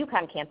the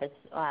UConn campus,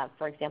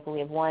 for example, we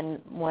have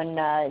one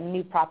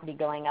new property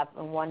going up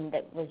and one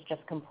that was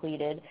just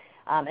completed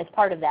as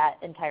part of that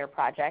entire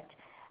project.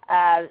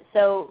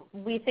 So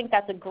we think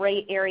that's a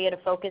great area to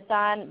focus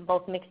on,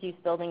 both mixed-use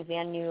buildings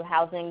and new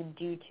housing,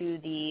 due to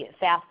the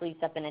fast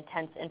lease-up and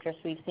intense interest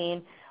we've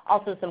seen.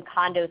 Also some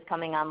condos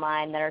coming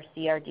online that are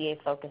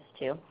CRDA focused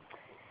too.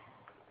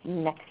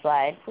 Next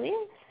slide, please.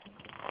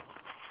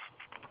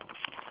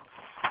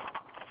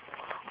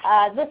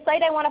 The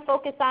site I want to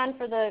focus on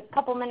for the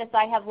couple minutes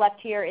I have left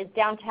here is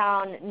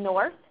downtown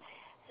North.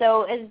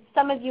 So as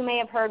some of you may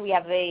have heard, we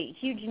have a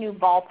huge new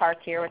ballpark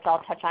here, which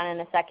I'll touch on in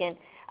a second.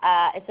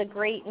 It's a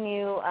great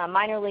new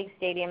minor league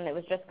stadium that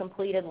was just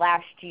completed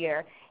last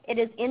year. It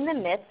is in the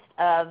midst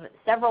of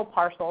several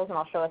parcels, and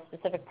I'll show a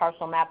specific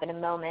parcel map in a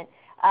moment,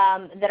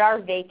 that are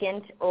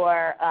vacant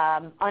or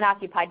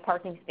unoccupied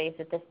parking space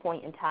at this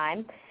point in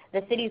time.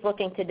 The city's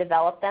looking to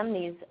develop them.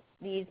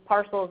 These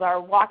parcels are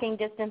walking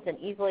distance and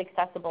easily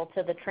accessible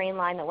to the train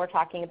line that we're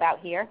talking about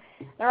here.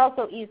 They're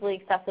also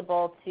easily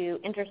accessible to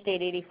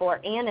Interstate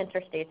 84 and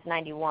Interstate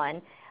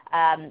 91.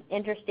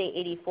 Interstate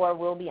 84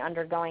 will be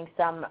undergoing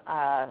some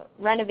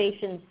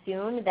renovations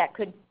soon that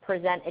could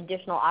present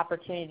additional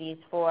opportunities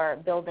for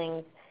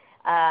buildings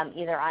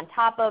either on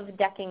top of,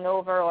 decking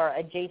over, or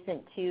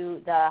adjacent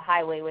to the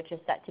highway, which is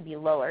set to be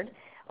lowered,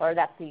 or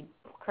that's the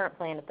current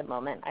plan at the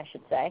moment, I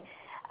should say.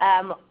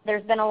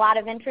 There's been a lot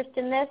of interest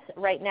in this.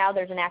 Right now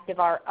there's an active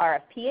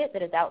RFP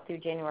that is out through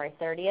January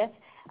 30th.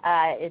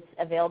 It's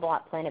available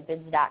at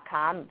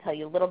planetbids.com. I'll tell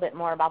you a little bit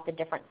more about the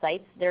different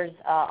sites. There's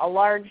a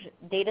large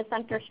data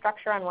center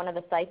structure on one of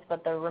the sites,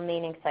 but the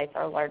remaining sites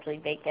are largely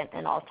vacant,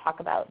 and I'll talk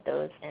about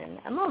those in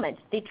a moment.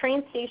 The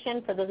train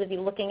station, for those of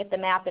you looking at the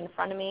map in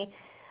front of me,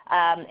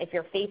 if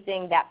you're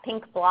facing that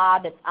pink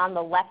blob, it's on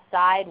the left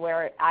side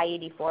where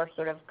I-84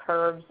 sort of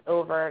curves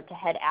over to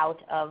head out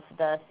of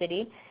the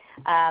city.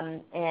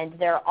 And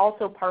there are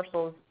also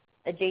parcels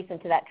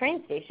adjacent to that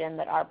train station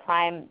that are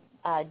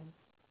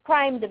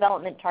prime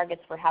development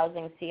targets for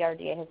housing.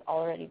 CRDA has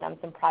already done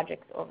some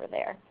projects over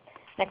there.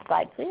 Next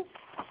slide, please.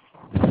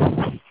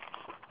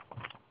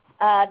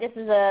 This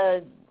is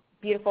a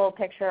beautiful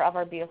picture of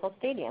our beautiful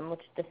stadium,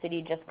 which the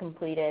city just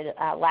completed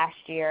last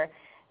year.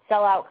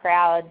 Sellout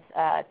crowds,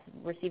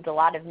 received a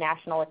lot of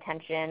national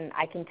attention.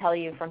 I can tell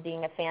you from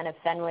being a fan of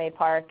Fenway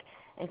Park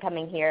and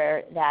coming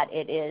here that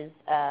it is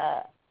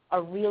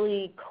a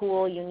really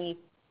cool, unique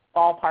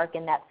ballpark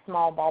in that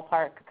small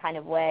ballpark kind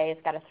of way.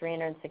 It's got a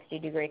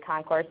 360-degree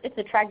concourse. It's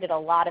attracted a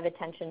lot of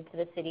attention to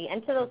the city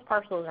and to those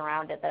parcels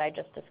around it that I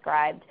just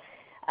described.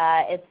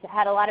 It's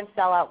had a lot of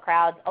sellout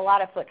crowds, a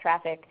lot of foot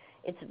traffic.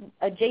 It's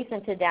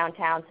adjacent to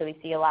downtown, so we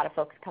see a lot of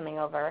folks coming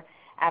over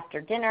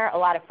after dinner, a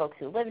lot of folks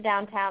who live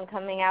downtown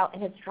coming out,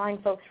 and it's drawing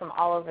folks from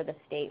all over the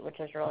state, which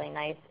is really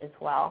nice as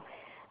well.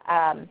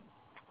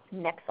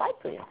 Next slide,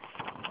 please.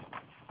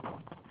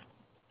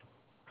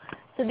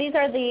 So these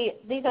are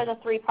the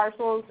three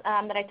parcels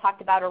that I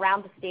talked about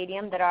around the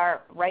stadium that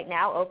are right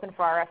now open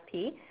for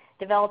RFP.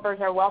 Developers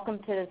are welcome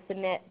to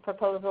submit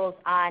proposals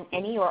on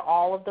any or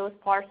all of those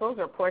parcels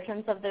or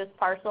portions of those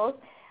parcels.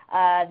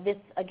 This,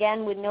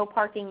 again, with no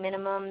parking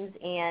minimums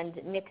and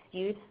mixed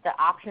use, the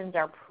options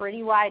are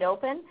pretty wide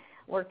open.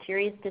 We're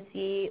curious to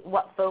see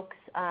what folks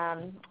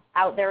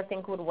out there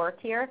think would work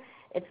here.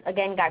 It's,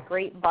 again, got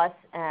great bus,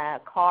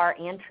 car,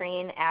 and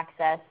train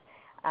access,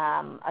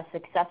 a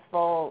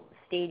successful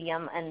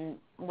stadium, and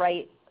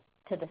right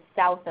to the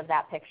south of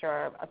that picture,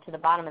 or to the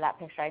bottom of that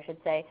picture, I should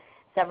say,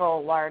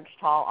 several large,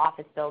 tall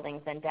office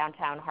buildings in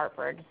downtown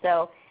Hartford.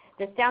 So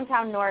this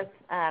downtown North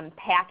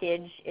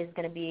package is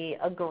going to be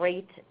a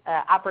great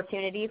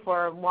opportunity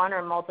for one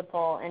or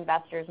multiple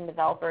investors and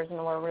developers, and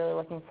we're really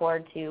looking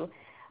forward to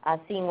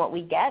seeing what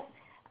we get.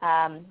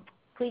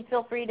 Please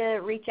feel free to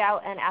reach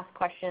out and ask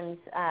questions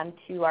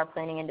to our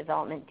planning and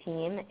development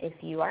team if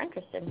you are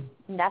interested.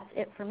 And that's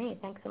it for me.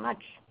 Thanks so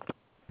much.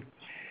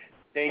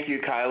 Thank you,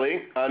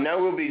 Kylie. Now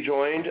we'll be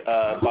joined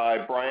by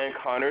Brian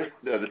Connors,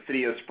 the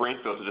City of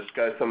Springfield, to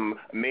discuss some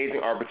amazing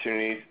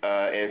opportunities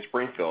in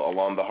Springfield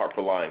along the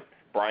Hartford line.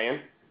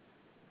 Brian?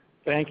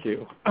 Thank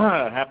you.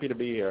 Happy to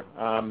be here.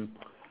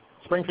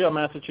 Springfield,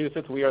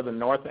 Massachusetts, we are the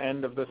north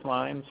end of this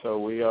line, so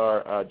we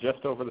are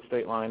just over the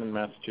state line in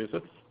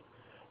Massachusetts.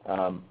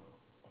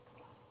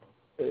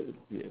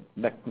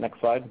 Next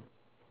slide.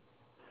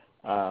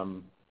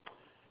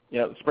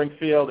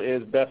 Springfield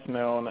is best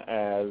known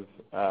as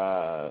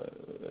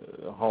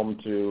home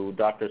to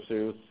Dr.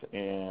 Seuss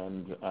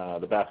and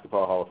the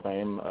Basketball Hall of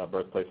Fame,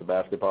 birthplace of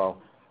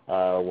basketball.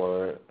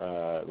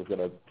 We've got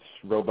a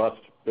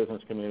robust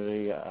business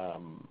community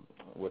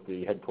with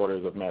the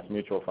headquarters of Mass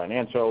Mutual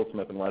Financial,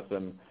 Smith &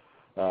 Wesson,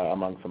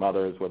 among some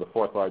others. We're the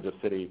fourth largest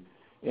city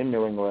in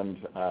New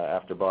England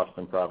after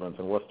Boston, Providence,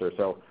 and Worcester.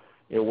 So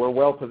we're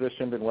well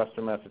positioned in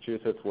western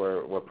Massachusetts.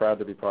 We're proud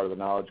to be part of the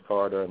Knowledge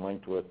Corridor and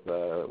linked with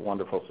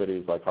wonderful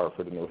cities like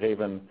Hartford and New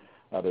Haven.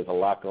 There's a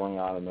lot going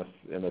on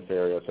in this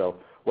area. So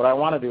what I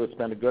want to do is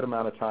spend a good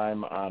amount of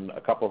time on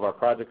a couple of our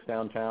projects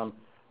downtown,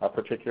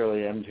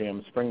 particularly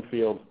MGM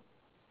Springfield,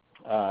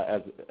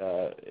 as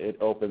it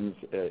opens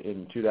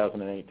in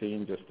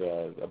 2018, just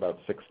about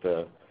 6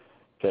 to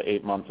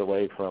 8 months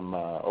away from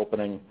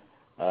opening.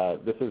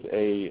 This is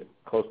a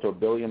close to $1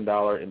 billion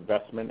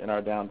investment in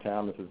our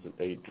downtown. This is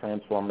a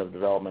transformative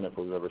development if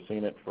we've ever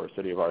seen it for a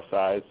city of our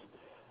size.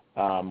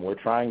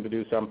 We're trying to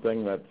do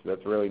something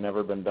that's really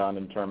never been done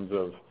in terms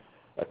of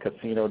a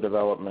casino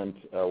development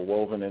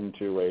woven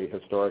into a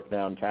historic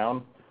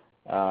downtown,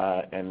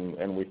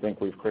 and we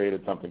think we've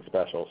created something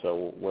special.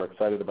 So we're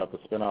excited about the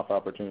spin-off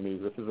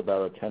opportunities. This is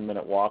about a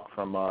 10-minute walk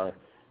from our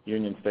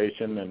Union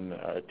Station and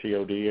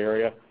TOD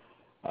area.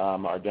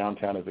 Our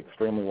downtown is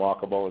extremely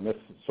walkable, and this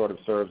sort of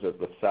serves as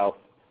the south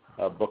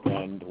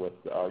bookend with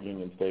our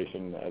Union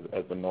Station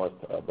as the north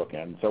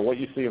bookend. So what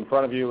you see in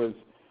front of you is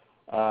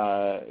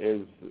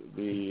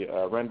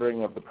the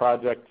rendering of the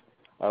project.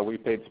 We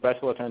paid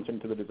special attention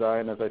to the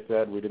design. As I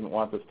said, we didn't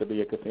want this to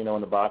be a casino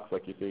in the box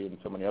like you see in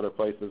so many other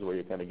places where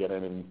you kind of get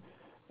in and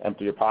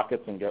empty your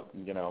pockets and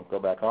go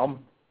back home.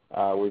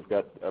 We've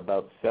got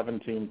about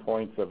 17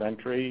 points of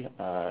entry.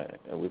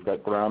 We've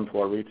got ground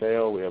floor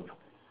retail. We have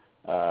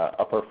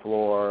upper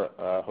floor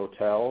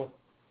hotel.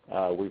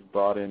 We've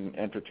brought in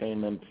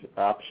entertainment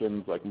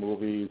options like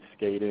movies,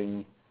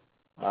 skating,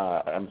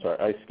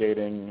 ice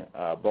skating,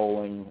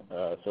 bowling.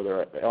 So there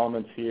are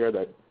elements here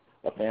that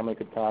a family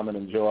could come and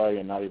enjoy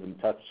and not even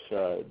touch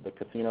the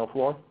casino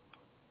floor.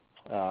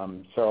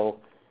 So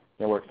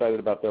we're excited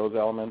about those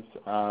elements.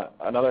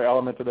 Another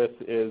element to this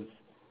is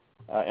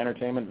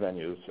entertainment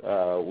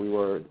venues. We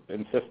were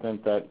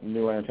insistent that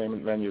new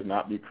entertainment venues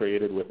not be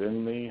created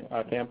within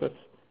the campus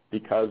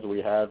because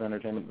we have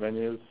entertainment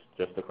venues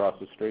just across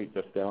the street,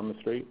 just down the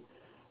street.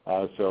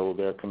 So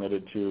they're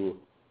committed to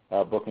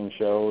booking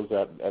shows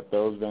at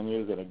those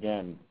venues. And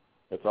again,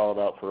 it's all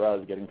about, for us,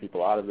 getting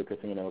people out of the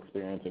casino,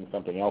 experiencing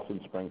something else in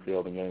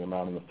Springfield, and getting them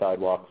out on the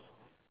sidewalks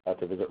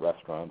to visit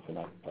restaurants and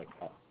like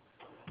that.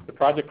 The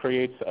project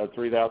creates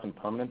 3,000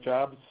 permanent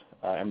jobs.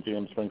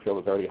 MGM Springfield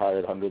has already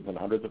hired hundreds and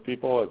hundreds of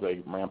people as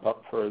they ramp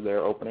up for their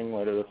opening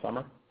later this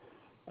summer.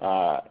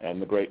 And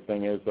the great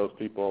thing is those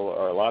people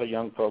are a lot of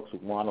young folks who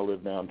want to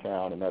live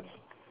downtown, and that's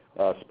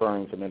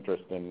spurring some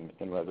interest in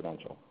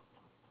residential.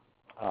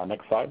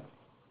 Next slide.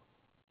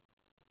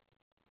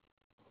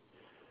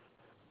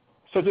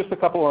 So just a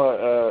couple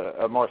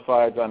of more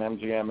slides on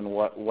MGM and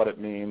what it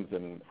means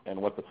and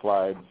what the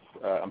slides,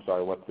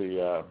 what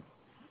the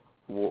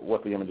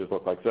images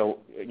look like. So,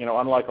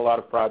 unlike a lot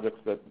of projects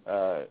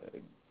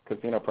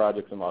casino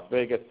projects in Las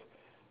Vegas,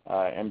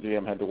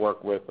 MGM had to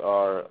work with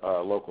our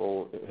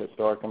local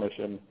historic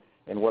commission,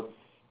 and what's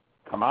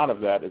come out of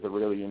that is a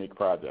really unique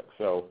project.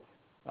 So,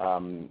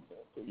 one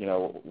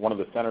of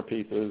the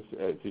centerpieces,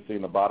 as you see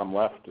in the bottom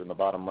left and the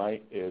bottom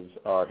right, is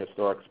our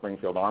historic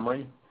Springfield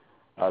Armory.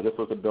 This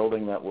was a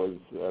building that was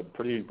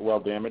pretty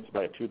well damaged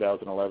by a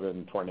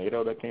 2011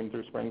 tornado that came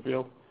through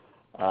Springfield,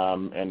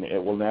 and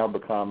it will now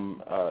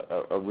become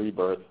a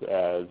rebirth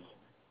as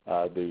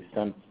the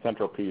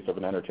central piece of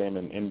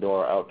an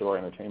indoor-outdoor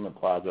entertainment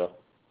plaza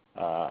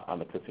on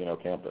the casino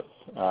campus.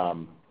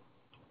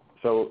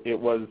 So it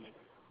was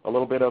a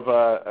little bit of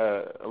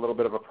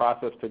a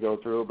process to go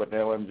through, but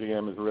now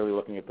MGM is really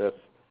looking at this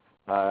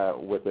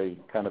with a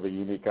kind of a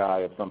unique eye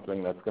of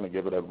something that's going to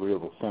give it a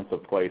real sense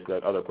of place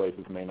that other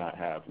places may not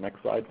have.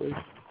 Next slide, please.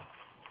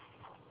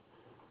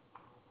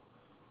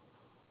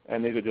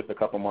 And these are just a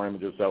couple more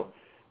images. So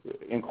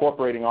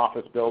incorporating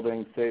office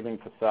buildings, saving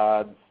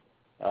facades,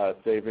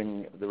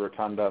 saving the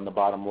rotunda on the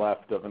bottom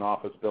left of an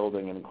office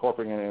building and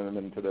incorporating them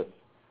into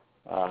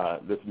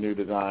this new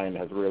design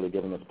has really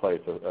given this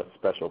place a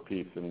special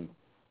piece in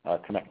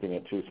connecting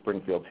it to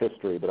Springfield's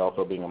history, but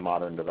also being a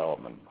modern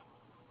development.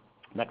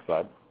 Next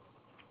slide.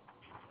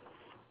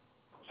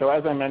 So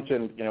as I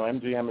mentioned,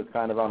 MGM is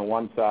kind of on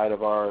one side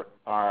of our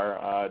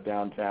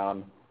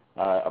downtown,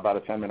 about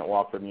a 10-minute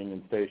walk from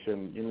Union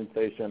Station. Union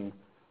Station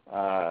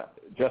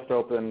just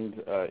opened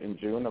in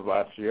June of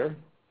last year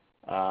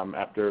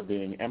after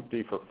being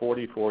empty for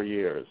 44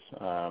 years.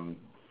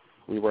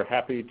 We were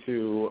happy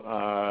to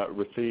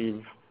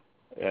receive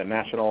a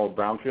National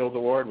Brownfields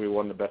Award. We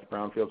won the Best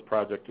Brownfields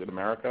Project in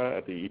America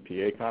at the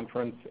EPA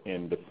conference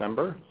in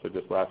December, so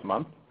just last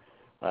month.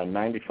 A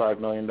 $95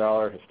 million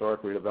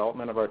historic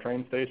redevelopment of our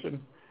train station.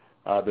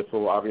 This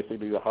will obviously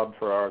be the hub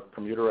for our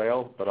commuter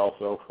rail, but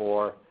also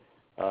for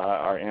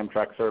our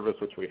Amtrak service,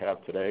 which we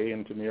have today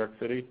into New York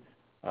City,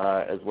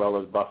 as well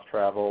as bus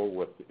travel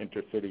with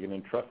intercity and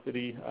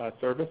intracity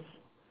service.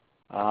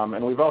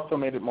 And we've also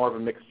made it more of a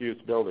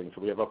mixed-use building.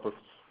 So we have upper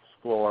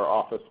floor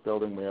office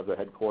building. We have the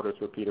headquarters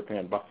for Peter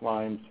Pan bus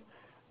lines.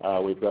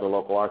 We've got a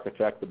local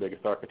architect, the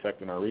biggest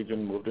architect in our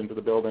region, moved into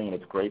the building, and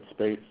it's great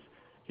space.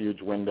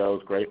 Huge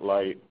windows, great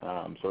light.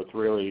 So it's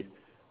really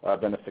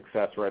been a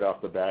success right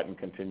off the bat and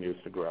continues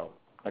to grow.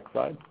 Next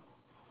slide.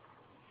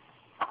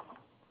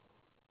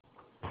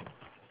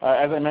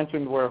 As I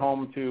mentioned, we're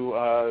home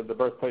to the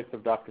birthplace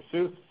of Dr.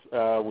 Seuss.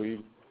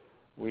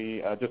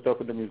 We just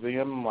opened a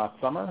museum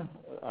last summer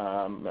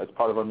as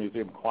part of our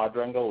museum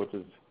quadrangle, which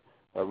is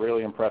a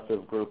really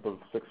impressive group of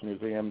 6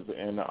 museums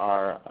in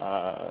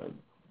our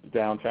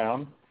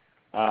downtown.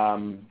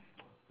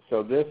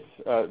 So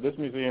this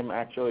museum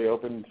actually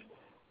opened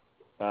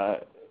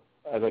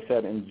as I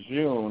said, in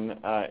June,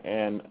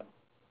 and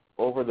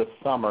over the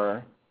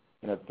summer,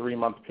 in a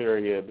 3-month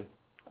period,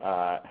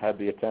 had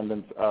the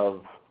attendance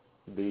of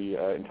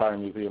the entire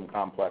museum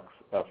complex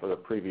for the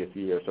previous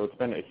year. So it's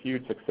been a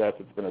huge success.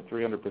 It's been a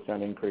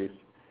 300% increase,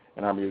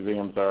 and our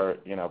museums are,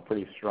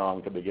 pretty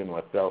strong to begin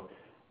with. So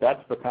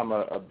that's become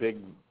a big,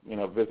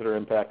 visitor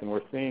impact, and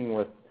we're seeing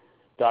with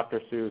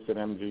Dr. Seuss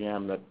and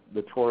MGM that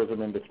the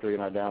tourism industry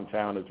in our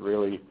downtown is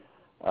really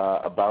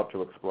about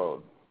to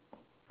explode.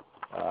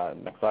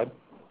 Next slide.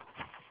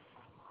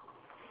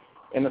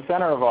 In the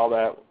center of all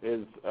that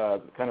is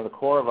kind of the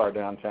core of our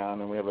downtown,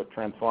 and we have a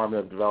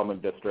transformative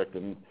development district,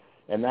 and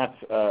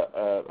that's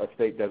a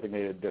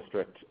state-designated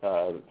district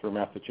through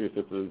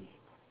Massachusetts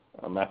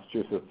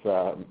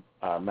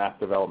Mass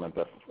Development,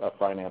 a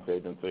finance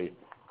agency,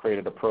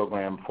 created a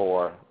program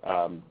for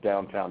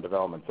downtown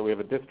development. So we have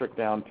a district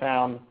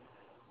downtown,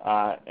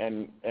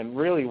 and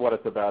really what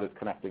it's about is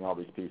connecting all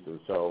these pieces.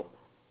 So,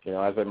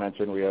 as I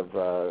mentioned, we have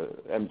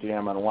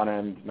MGM on one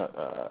end,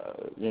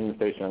 Union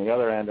Station on the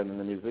other end, and then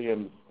the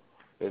museums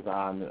is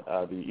on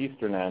the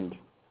eastern end.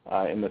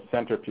 In the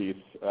centerpiece,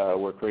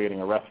 we're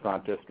creating a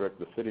restaurant district.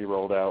 The city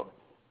rolled out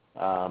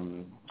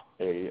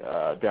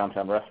a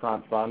downtown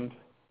restaurant fund,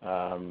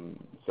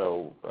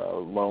 so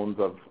loans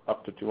of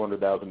up to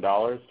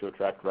 $200,000 to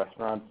attract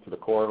restaurants to the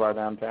core of our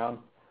downtown.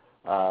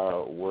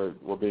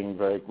 We're being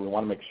we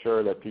want to make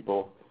sure that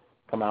people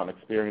come out and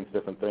experience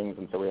different things,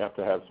 and so we have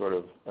to have sort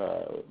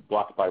of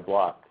block by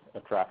block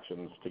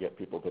attractions to get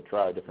people to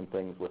try different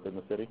things within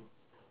the city.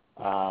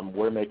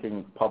 We're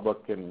making public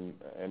and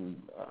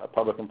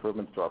public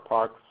improvements to our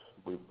parks.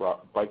 We've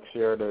brought bike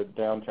share to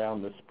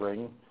downtown this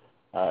spring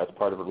as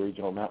part of a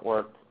regional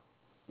network,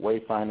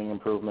 wayfinding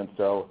improvements.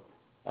 So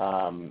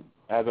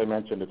as I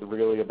mentioned, it's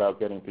really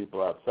about getting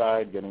people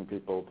outside, getting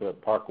people to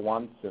park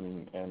once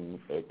and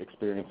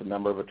experience a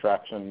number of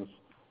attractions,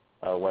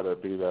 whether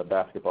it be the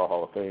Basketball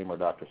Hall of Fame or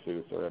Dr.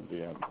 Seuss or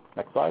MGM.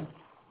 Next slide.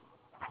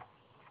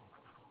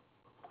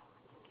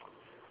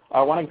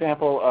 One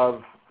example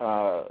of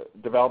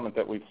development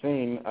that we've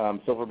seen,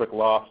 Silverbrick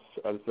Lofts,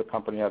 this is a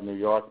company out of New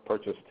York,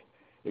 purchased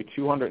a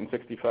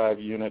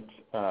 265-unit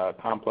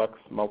complex,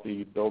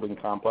 multi-building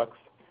complex,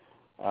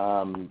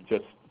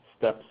 just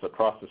steps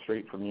across the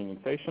street from Union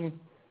Station,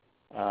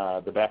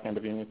 the back end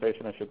of Union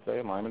Station, I should say,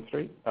 on Lyman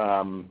Street.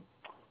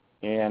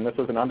 And this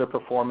was an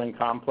underperforming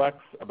complex.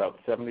 About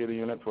 70 of the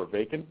units were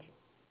vacant.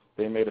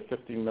 They made a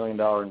 $15 million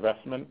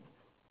investment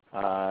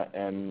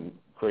and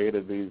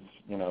created these,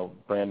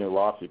 brand new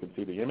lofts. You can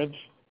see the image.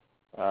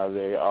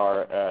 They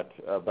are at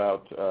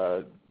about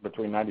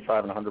between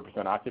 95 and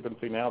 100%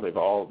 occupancy now.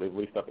 They've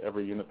leased up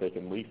every unit they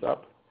can lease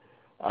up.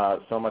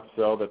 So much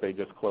so that they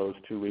just closed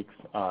 2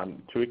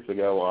 weeks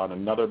ago on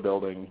another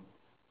building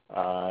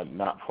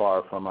not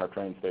far from our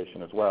train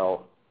station as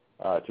well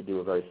to do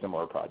a very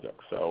similar project.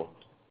 So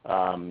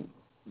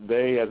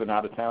they, as an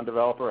out-of-town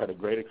developer, had a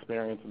great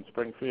experience in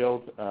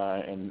Springfield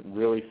and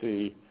really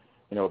see,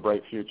 a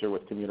bright future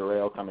with commuter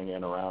rail coming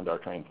in around our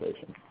train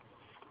station.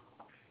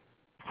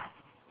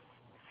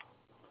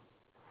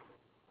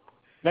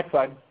 Next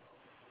slide.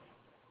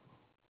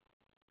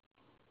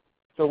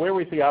 So where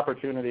we see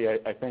opportunity,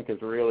 I think,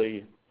 is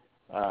really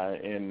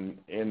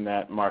in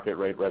that market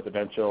rate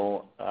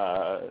residential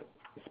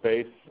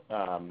space.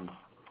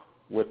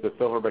 With the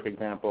Silverbrick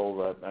example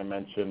that I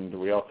mentioned,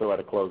 we also had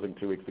a closing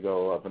 2 weeks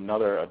ago of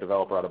a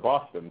developer out of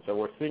Boston. So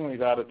we're seeing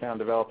these out-of-town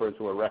developers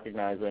who are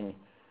recognizing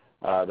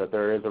that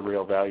there is a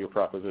real value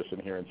proposition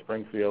here in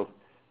Springfield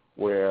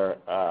where,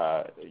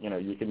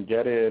 you can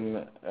get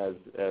in,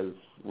 as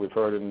we've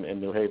heard in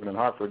New Haven and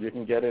Hartford, you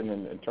can get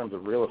in terms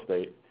of real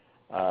estate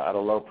at a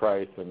low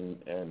price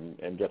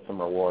and get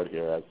some reward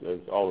here as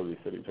all of these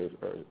cities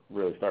are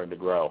really starting to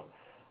grow.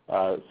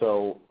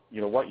 So,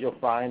 what you'll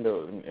find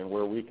and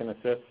where we can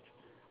assist,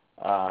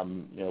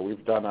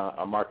 we've done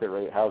a market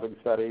rate housing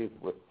study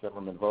with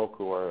Zimmerman Volk,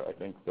 who are, I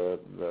think,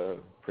 the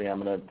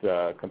preeminent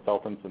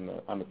consultants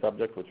on the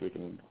subject, which we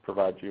can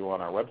provide to you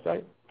on our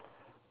website.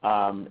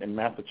 In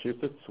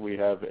Massachusetts, we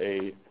have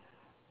a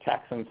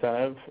tax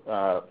incentive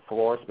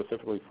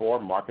specifically for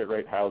market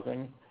rate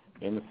housing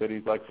in the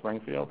cities like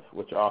Springfield,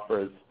 which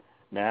offers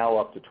now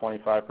up to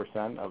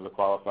 25% of the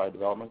qualified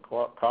development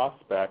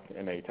costs back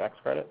in a tax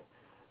credit.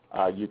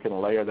 You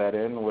can layer that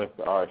in with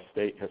our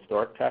state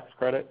historic tax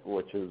credit,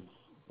 which is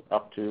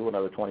up to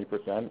another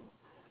 20%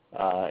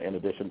 in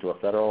addition to a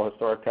federal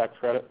historic tax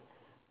credit.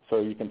 So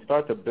you can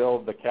start to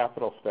build the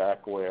capital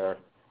stack where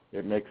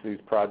it makes these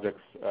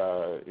projects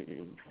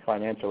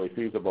financially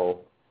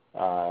feasible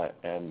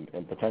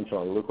and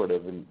potentially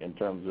lucrative in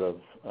terms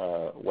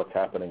of what's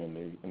happening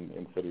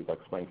in cities like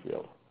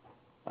Springfield.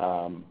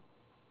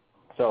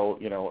 So,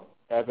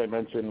 as I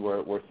mentioned,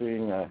 we're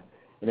seeing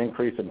an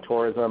increase in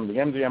tourism. The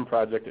MGM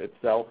project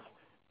itself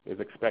is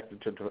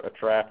expected to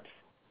attract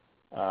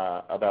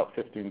about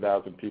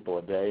 15,000 people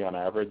a day on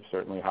average,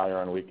 certainly higher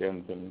on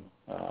weekends and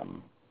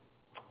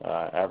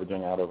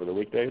averaging out over the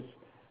weekdays.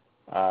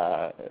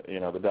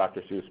 The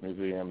Dr. Seuss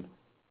Museum.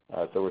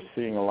 So we're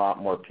seeing a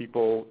lot more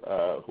people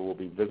who will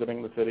be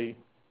visiting the city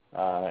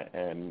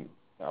and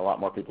a lot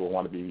more people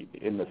want to be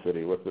in the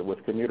city.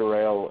 With commuter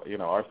rail,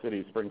 our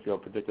city,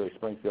 Springfield, particularly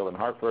Springfield and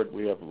Hartford,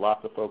 we have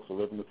lots of folks who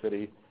live in the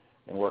city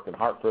and work in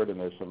Hartford, and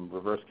there's some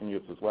reverse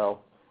commutes as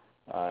well.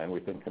 And we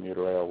think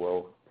commuter rail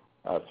will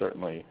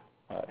certainly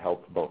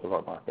help both of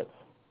our markets.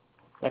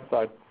 Next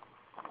slide.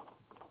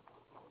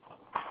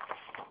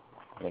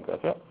 I think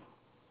that's it.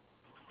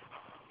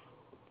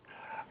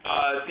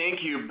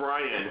 Thank you,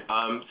 Brian.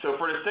 So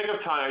for the sake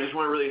of time, I just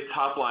want to really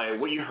top line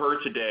what you heard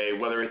today,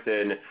 whether it's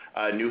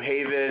in New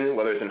Haven,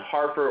 whether it's in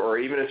Hartford, or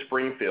even in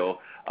Springfield.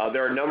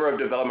 There are a number of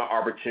development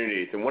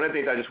opportunities. And one of the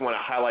things I just want to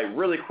highlight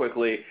really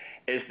quickly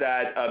is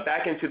that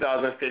back in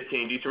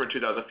 2015, December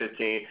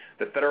 2015,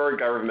 the federal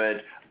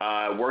government,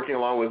 working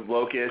along with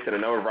LOCUS and a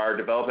number of our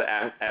development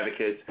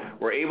advocates,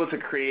 were able to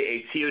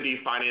create a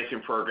TOD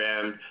financing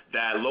program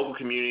that local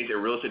communities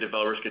and real estate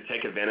developers could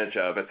take advantage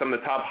of. And some of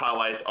the top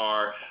highlights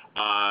are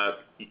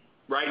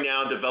right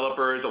now,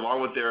 developers,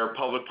 along with their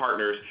public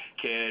partners,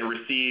 can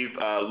receive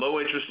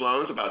low-interest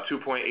loans, about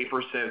 2.8%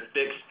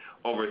 fixed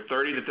over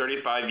 30 to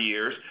 35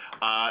 years,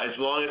 as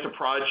long as the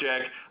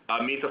project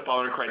meets the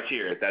following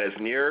criteria. That is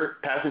near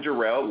passenger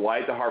rail,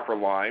 like the Hartford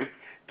line.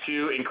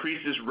 2,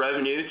 increases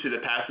revenue to the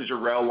passenger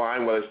rail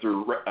line, whether it's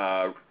through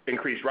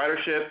increased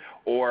ridership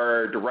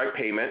or direct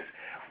payments.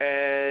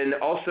 And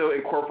also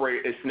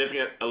incorporate a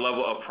significant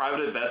level of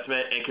private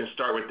investment and can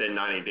start within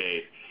 90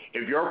 days.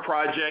 If your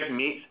project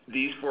meets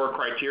these 4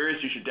 criteria,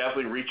 you should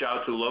definitely reach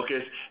out to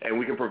LOCUS, and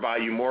we can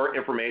provide you more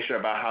information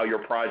about how your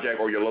project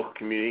or your local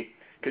community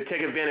could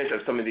take advantage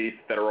of some of these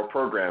federal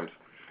programs.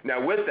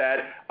 Now, with that,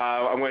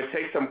 I'm going to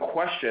take some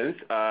questions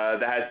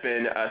that has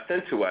been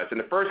sent to us. And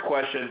the first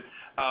question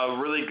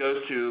really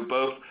goes to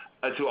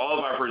to all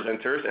of our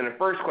presenters. And the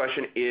first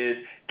question is,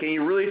 can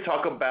you really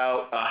talk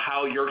about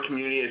how your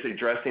community is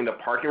addressing the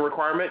parking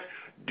requirement?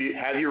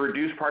 Have you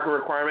reduced parking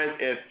requirements?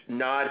 If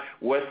not,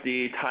 what's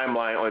the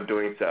timeline on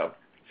doing so?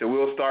 So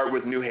we'll start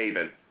with New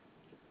Haven.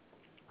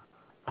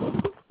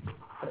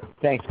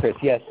 Thanks, Chris.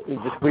 Yes,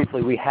 just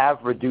briefly, we have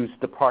reduced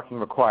the parking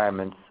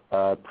requirements.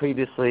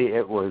 Previously,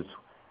 it was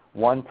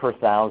 1 per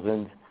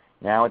 1,000.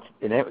 Now it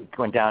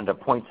went down to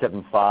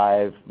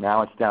 0.75.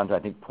 Now it's down to, I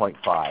think,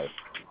 0.5.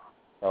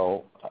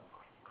 So,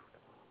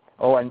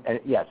 and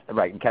yes,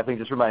 right. And Kathleen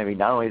just reminded me,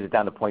 not only is it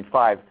down to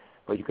 0.5,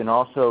 but you can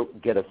also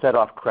get a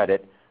set-off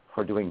credit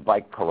for doing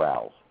bike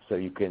corrals. So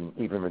you can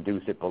even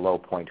reduce it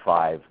below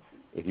 0.5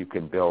 if you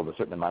can build a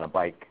certain amount of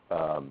bike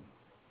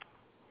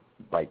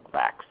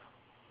racks.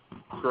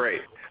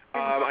 Great.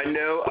 I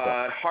know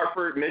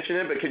Hartford mentioned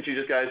it, but could you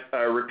just guys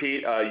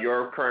repeat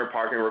your current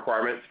parking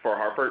requirements for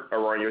Hartford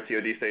around your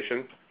TOD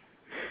stations?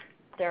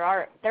 There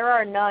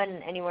are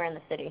none anywhere in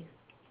the city.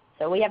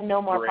 So we have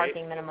no more Great.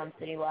 parking minimum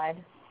citywide.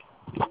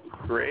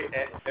 Great.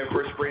 And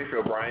for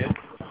Springfield, Brian?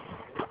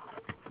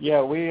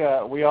 Yeah,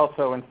 we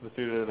also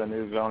instituted a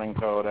new zoning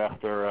code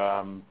after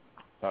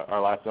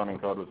our last zoning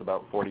code was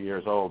about 40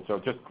 years old. So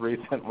just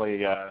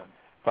recently,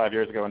 5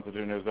 years ago,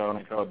 instituted a new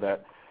zoning code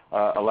that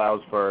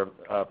allows for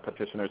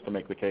petitioners to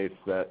make the case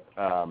that,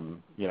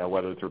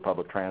 whether through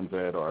public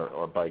transit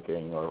or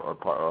biking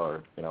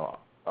or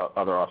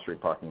other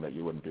off-street parking, that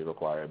you wouldn't be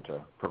required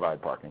to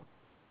provide parking.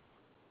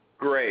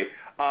 Great.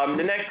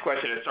 The next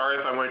question, and sorry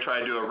if I'm going to try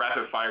to do a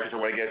rapid fire because I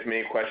want to get as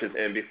many questions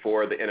in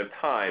before the end of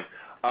time.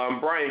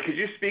 Brian, could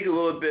you speak a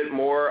little bit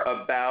more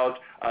about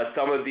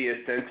some of the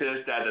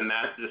incentives that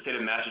the state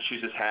of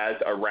Massachusetts has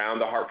around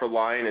the Hartford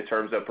line in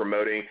terms of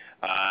promoting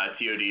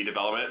TOD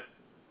development?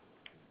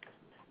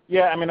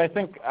 Yeah, I mean, I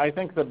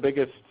think the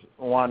biggest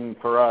one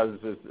for us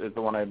is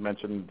the one I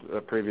mentioned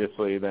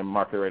previously, the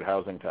market rate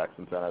housing tax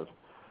incentive.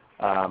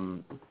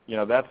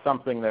 That's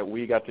something that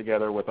we got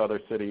together with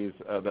other cities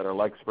that are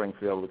like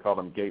Springfield. We call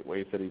them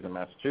gateway cities in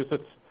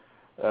Massachusetts.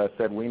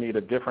 Said we need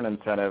a different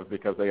incentive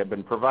because they had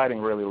been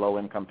providing really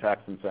low-income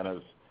tax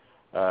incentives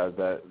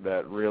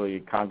that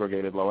really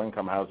congregated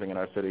low-income housing in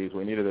our cities.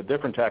 We needed a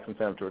different tax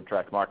incentive to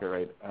attract market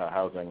rate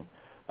housing.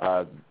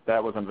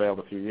 That was unveiled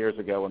a few years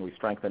ago, and we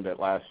strengthened it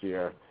last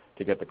year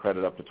to get the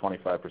credit up to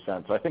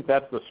 25%. So I think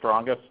that's the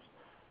strongest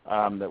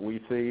that we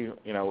see.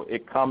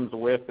 It comes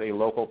with a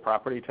local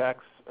property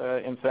tax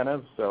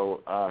incentive.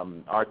 So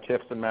our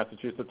TIFs in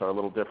Massachusetts are a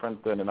little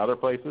different than in other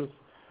places.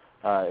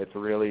 It's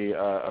really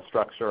a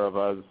structure of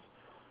us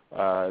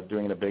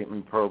doing an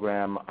abatement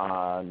program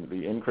on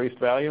the increased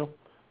value,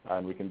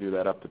 and we can do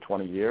that up to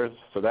 20 years.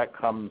 So that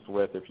comes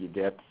with, if you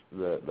get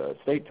the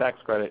state tax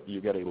credit,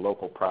 you get a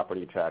local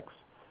property tax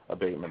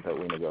abatement that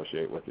we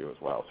negotiate with you as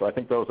well. So I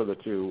think those are the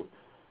two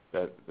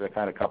that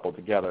kind of coupled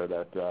together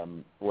that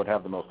would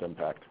have the most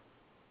impact.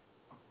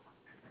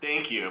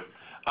 Thank you.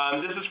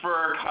 This is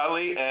for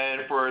Kylie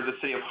and for the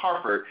city of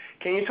Hartford.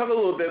 Can you talk a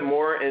little bit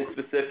more in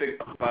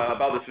specific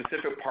about the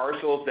specific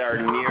parcels that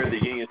are near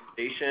the Union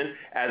Station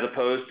as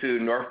opposed to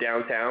North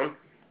Downtown?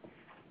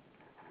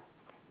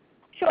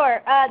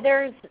 Sure.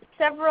 There's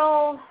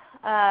several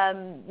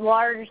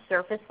large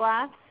surface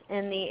lots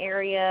in the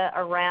area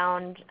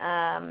around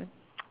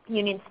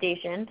Union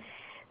Station.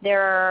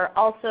 There are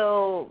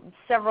also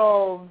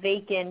several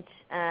vacant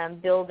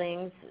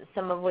buildings,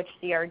 some of which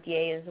the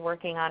RDA is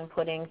working on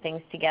putting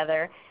things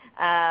together.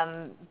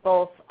 There's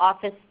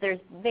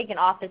vacant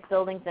office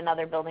buildings and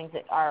other buildings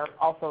that are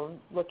also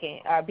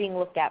being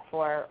looked at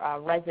for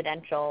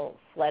residential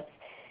flips.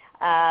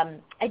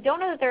 I don't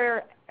know that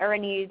there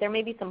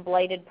may be some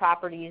blighted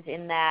properties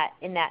in that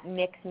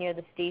mix near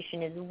the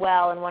station as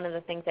well, and one of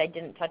the things I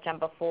didn't touch on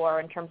before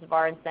in terms of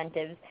our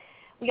incentives,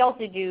 we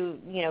also do,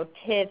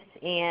 TIFs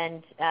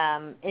and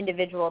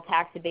individual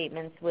tax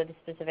abatements with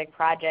specific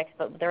projects,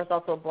 but there's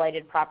also a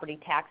blighted property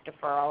tax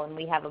deferral, and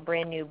we have a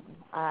brand new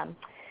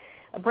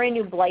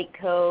blight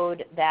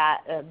code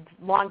that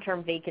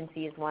long-term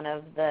vacancy is one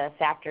of the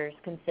factors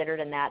considered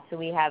in that, so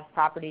we have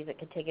properties that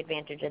could take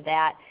advantage of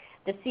that.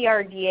 The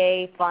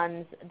CRDA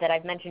funds that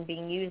I've mentioned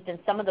being used in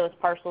some of those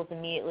parcels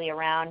immediately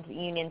around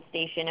Union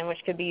Station, and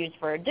which could be used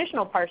for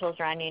additional parcels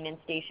around Union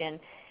Station,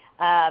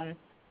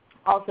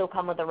 also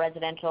come with a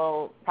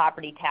residential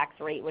property tax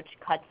rate, which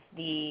cuts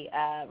the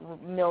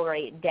mill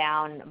rate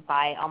down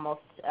by almost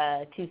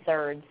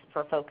 2/3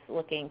 for folks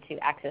looking to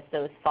access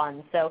those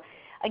funds. So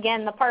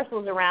again, the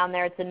parcels around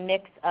there, it's a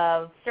mix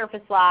of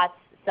surface lots,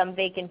 some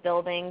vacant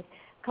buildings,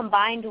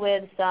 combined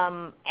with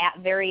some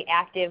very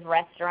active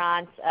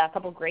restaurants, a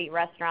couple great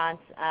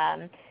restaurants,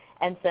 and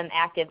some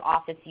active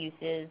office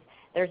uses.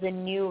 There's a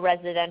new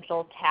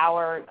residential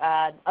tower,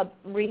 a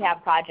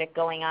rehab project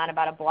going on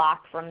about a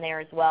block from there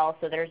as well.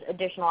 So there's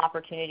additional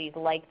opportunities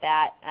like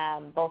that,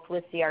 both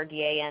with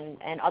CRDA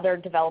and other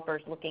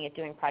developers looking at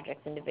doing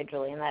projects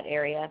individually in that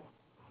area.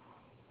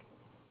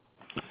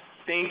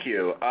 Thank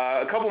you.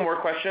 A couple more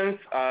questions.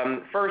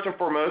 First and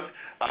foremost,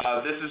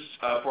 this is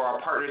for our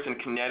partners in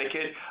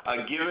Connecticut.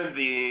 Given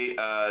the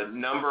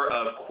number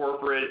of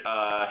corporate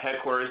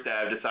headquarters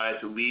that have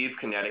decided to leave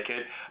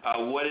Connecticut,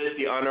 what is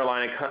the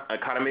underlying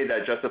economy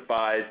that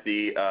justifies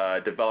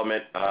the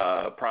development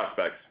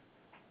prospects?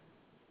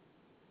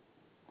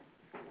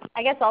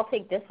 I guess I'll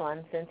take this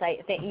one since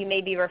I think you may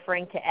be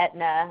referring to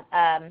Aetna.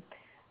 I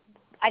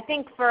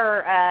think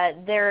from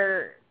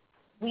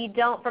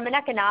an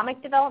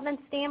economic development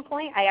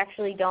standpoint, I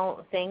actually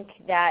don't think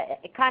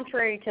that,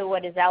 contrary to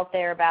what is out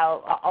there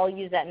about, I'll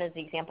use Aetna as the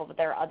example, but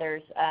there are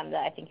others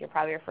that I think you're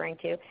probably referring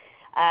to.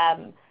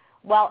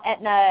 While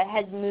Aetna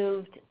has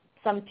moved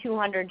some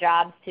 200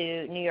 jobs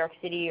to New York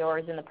City or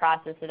is in the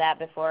process of that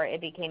before it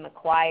became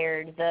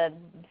acquired, the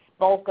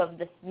bulk of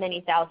the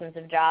many thousands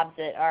of jobs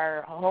that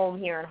are home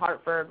here in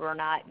Hartford were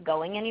not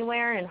going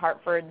anywhere, and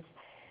Hartford's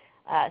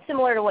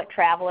similar to what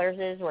Travelers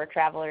is, where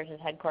Travelers is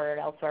headquartered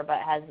elsewhere but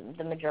has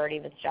the majority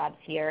of its jobs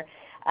here.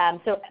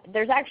 So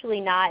there's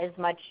actually not as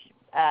much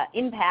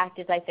impact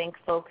as I think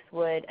folks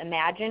would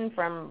imagine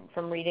from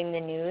reading the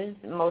news.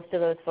 Most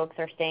of those folks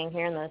are staying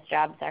here, and those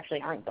jobs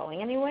actually aren't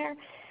going anywhere.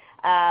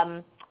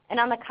 And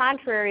on the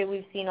contrary,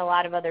 we've seen a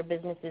lot of other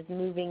businesses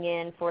moving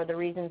in for the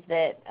reasons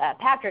that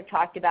Patrick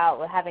talked about,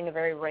 with having a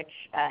very rich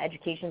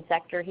education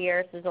sector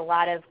here. So there's a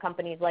lot of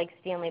companies like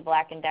Stanley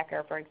Black &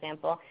 Decker, for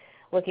example,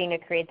 looking to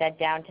create that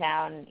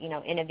downtown,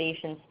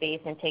 innovation space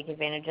and take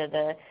advantage of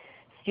the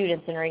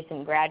students and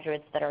recent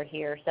graduates that are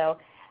here. So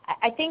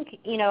I think,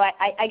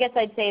 I guess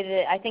I'd say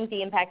that I think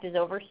the impact is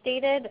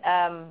overstated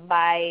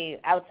by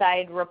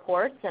outside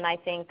reports, and I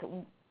think,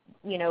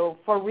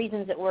 for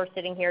reasons that we're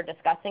sitting here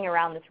discussing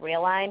around this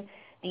rail line,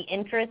 the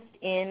interest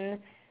in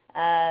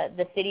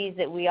the cities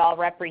that we all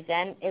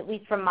represent, at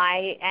least from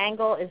my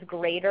angle, is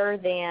greater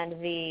than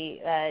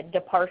the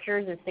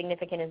departures, as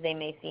significant as they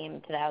may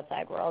seem to the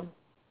outside world.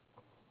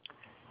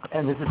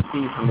 And this is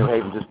Steve from New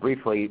Haven. Just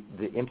briefly,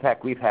 the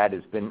impact we've had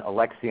has been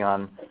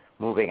Alexion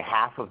moving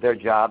half of their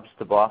jobs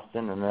to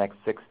Boston in the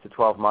next 6 to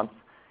 12 months.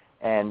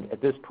 And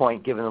at this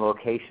point, given the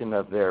location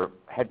of their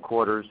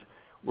headquarters,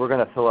 we're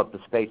going to fill up the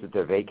space that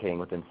they're vacating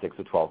within 6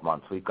 to 12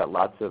 months. We've got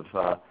lots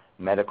of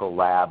medical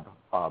lab,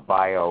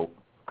 bio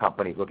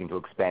companies looking to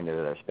expand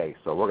into their space.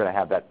 So we're going to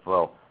have that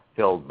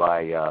filled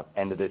by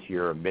end of this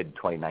year or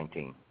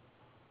mid-2019.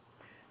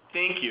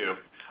 Thank you.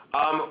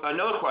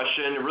 Another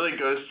question really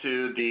goes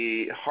to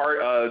the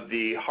heart of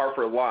the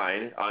Hartford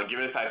line,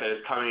 given the fact that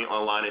it's coming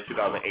online in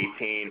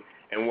 2018,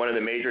 and one of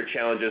the major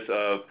challenges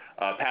of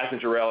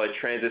passenger rail and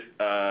transit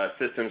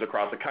systems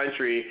across the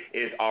country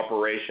is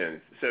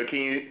operations. So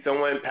can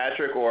someone,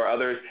 Patrick or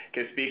others,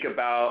 can speak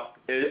about,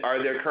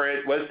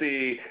 what's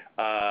the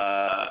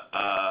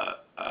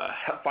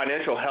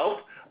financial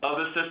health of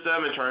the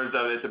system in terms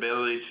of its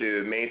ability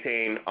to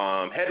maintain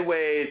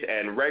headways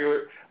and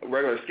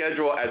regular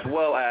schedule, as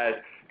well as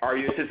are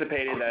you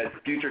anticipating that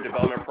future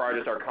development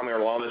projects are coming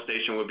along the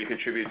station will be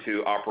contribute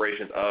to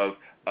operations of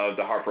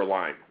the Hartford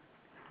line?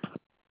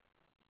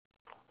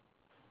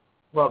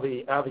 Well,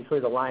 obviously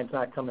the line's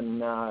not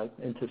coming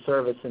into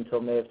service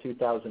until May of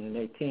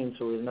 2018,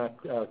 so we're not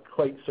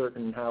quite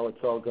certain how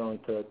it's all going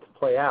to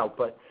play out.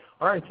 But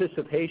our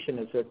anticipation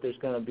is that there's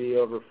going to be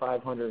over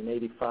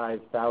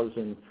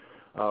 585,000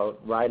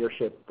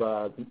 ridership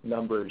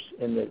numbers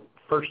in the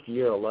first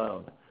year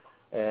alone.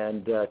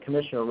 And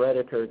Commissioner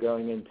Rediker,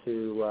 going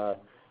into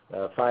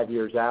 5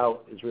 years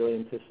out is really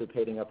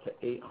anticipating up to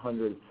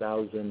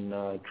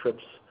 800,000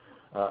 trips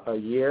a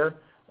year.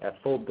 At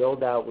full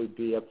build-out, we'd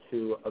be up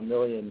to 1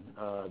 million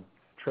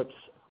trips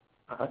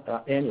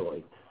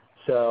annually.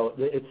 So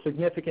it's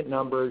significant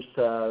numbers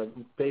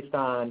based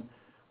on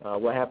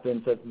what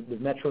happens at the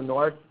Metro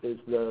North is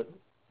the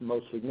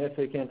most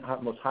significant,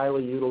 most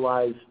highly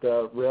utilized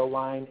rail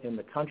line in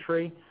the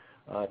country.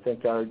 I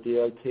think our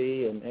DOT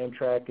and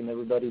Amtrak and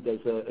everybody does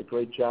a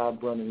great job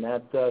running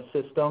that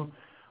system.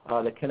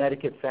 The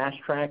Connecticut Fast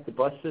Track, the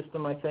bus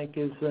system, I think,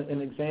 is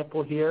an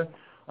example here.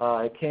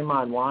 It came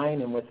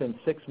online, and within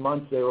 6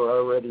 months, they were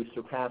already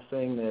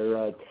surpassing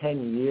their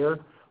 10-year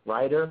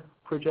rider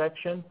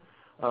projection.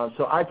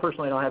 So I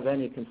personally don't have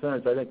any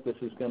concerns. I think this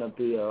is going to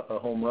be a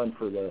home run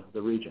for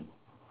the region.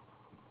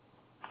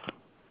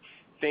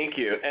 Thank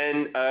you.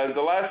 And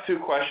the last two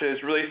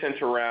questions really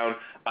center around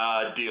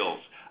deals.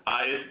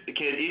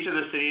 Can each of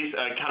the cities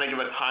kind of give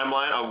a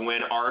timeline of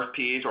when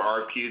RFPs or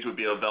RFQs would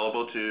be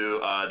available to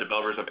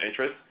developers of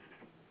interest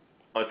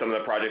on some of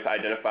the projects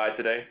identified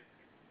today?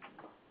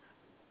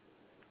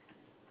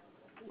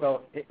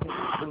 Well,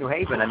 for New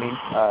Haven, I mean,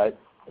 at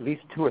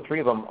least 2 or 3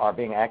 of them are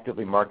being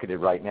actively marketed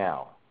right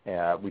now.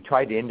 We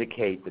tried to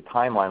indicate the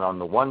timeline on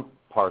the one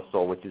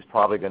parcel, which is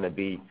probably going to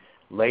be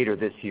later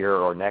this year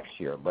or next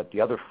year. But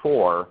the other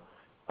 4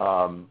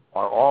 are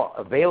all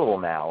available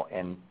now,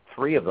 and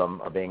 3 of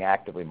them are being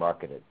actively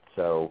marketed.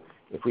 So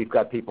if we've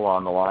got people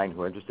on the line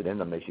who are interested in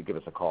them, they should give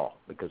us a call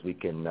because we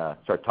can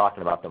start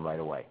talking about them right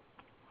away.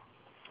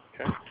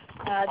 Okay.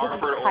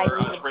 Hartford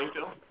or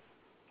Springfield?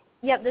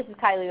 Yep, this is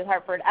Kylie with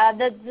Hartford.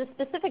 The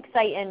specific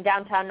site in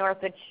downtown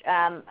North, which,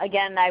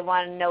 again, I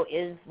want to note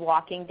is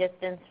walking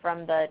distance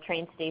from the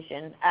train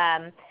station,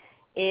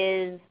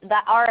 is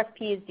the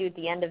RFP is due at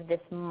the end of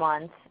this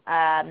month.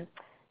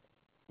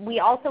 We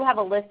also have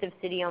a list of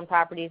city-owned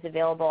properties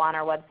available on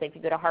our website. If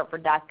you go to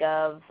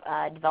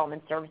hartford.gov,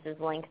 Development Services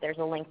link, there's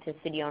a link to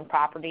city-owned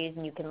properties,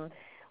 and you can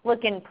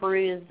look and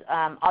peruse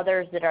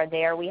others that are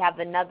there. We have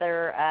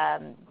another,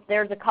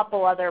 there's a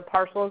couple other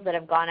parcels that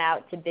have gone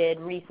out to bid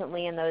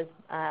recently, and those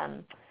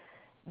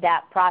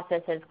that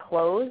process has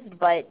closed.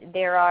 But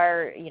there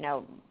are, you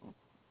know,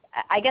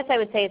 I guess I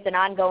would say it's an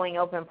ongoing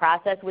open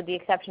process, with the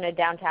exception of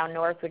downtown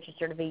North, which is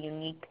sort of a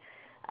unique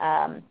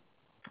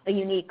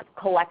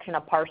collection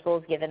of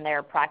parcels given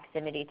their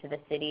proximity to the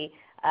city.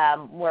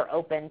 We're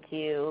open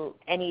to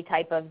any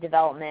type of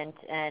development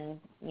and,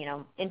 you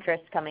know,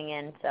 interest coming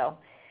in. So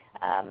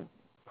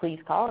please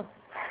call us.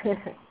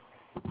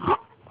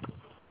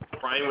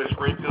 Brian with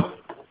Springfield?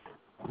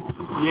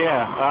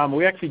 Yeah,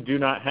 we actually do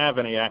not have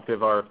any active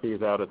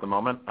RFPs out at the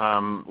moment.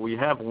 We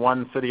have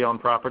one city-owned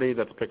property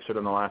that's pictured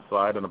in the last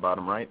slide on the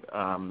bottom right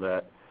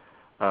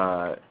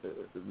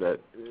that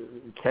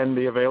can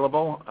be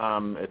available.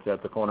 It's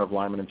at the corner of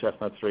Lyman and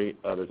Chestnut Street.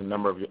 There's a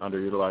number of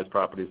underutilized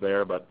properties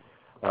there, but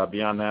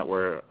beyond that,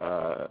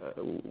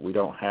 we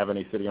don't have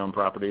any city-owned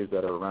properties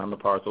that are around the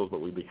parcels,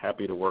 but we'd be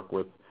happy to work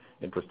with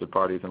interested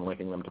parties and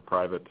linking them to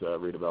private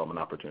redevelopment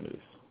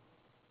opportunities.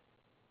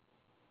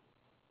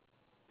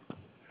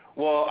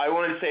 Well, I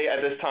want to say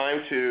at this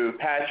time to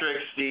Patrick,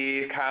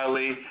 Steve,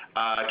 Kylie,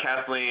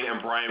 Kathleen,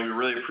 and Brian, we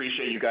really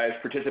appreciate you guys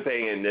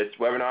participating in this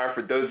webinar.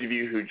 For those of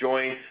you who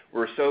joined,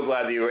 we're so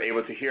glad that you were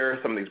able to hear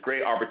some of these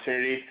great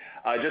opportunities.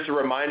 Just a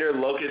reminder,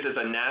 LOCUS is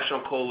a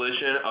national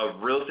coalition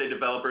of real estate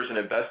developers and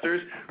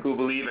investors who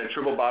believe in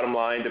triple bottom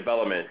line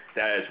development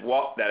that is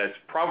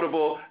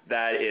profitable,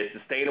 that is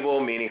sustainable,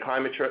 meaning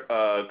climate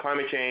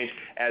change,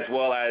 as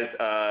well as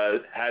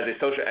has a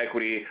social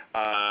equity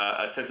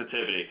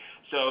sensitivity.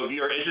 So if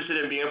you're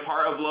interested in being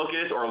part of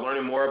LOCUS or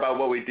learning more about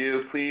what we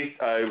do, please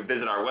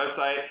visit our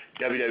website,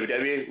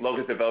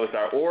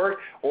 www.locusdevelops.org.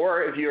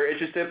 Or if you're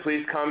interested,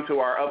 please come to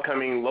our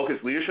upcoming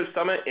LOCUS Leadership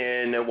Summit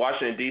in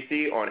Washington,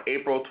 D.C. on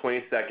April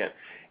 22nd.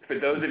 For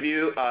those of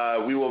you,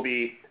 we will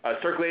be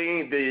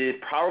circulating the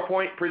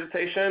PowerPoint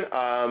presentation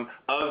of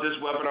this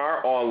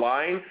webinar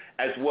online,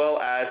 as well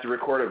as the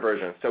recorded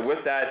version. So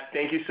with that,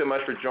 thank you so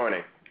much for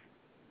joining.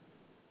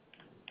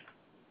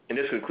 And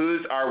this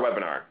concludes our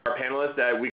webinar. Our panelists that we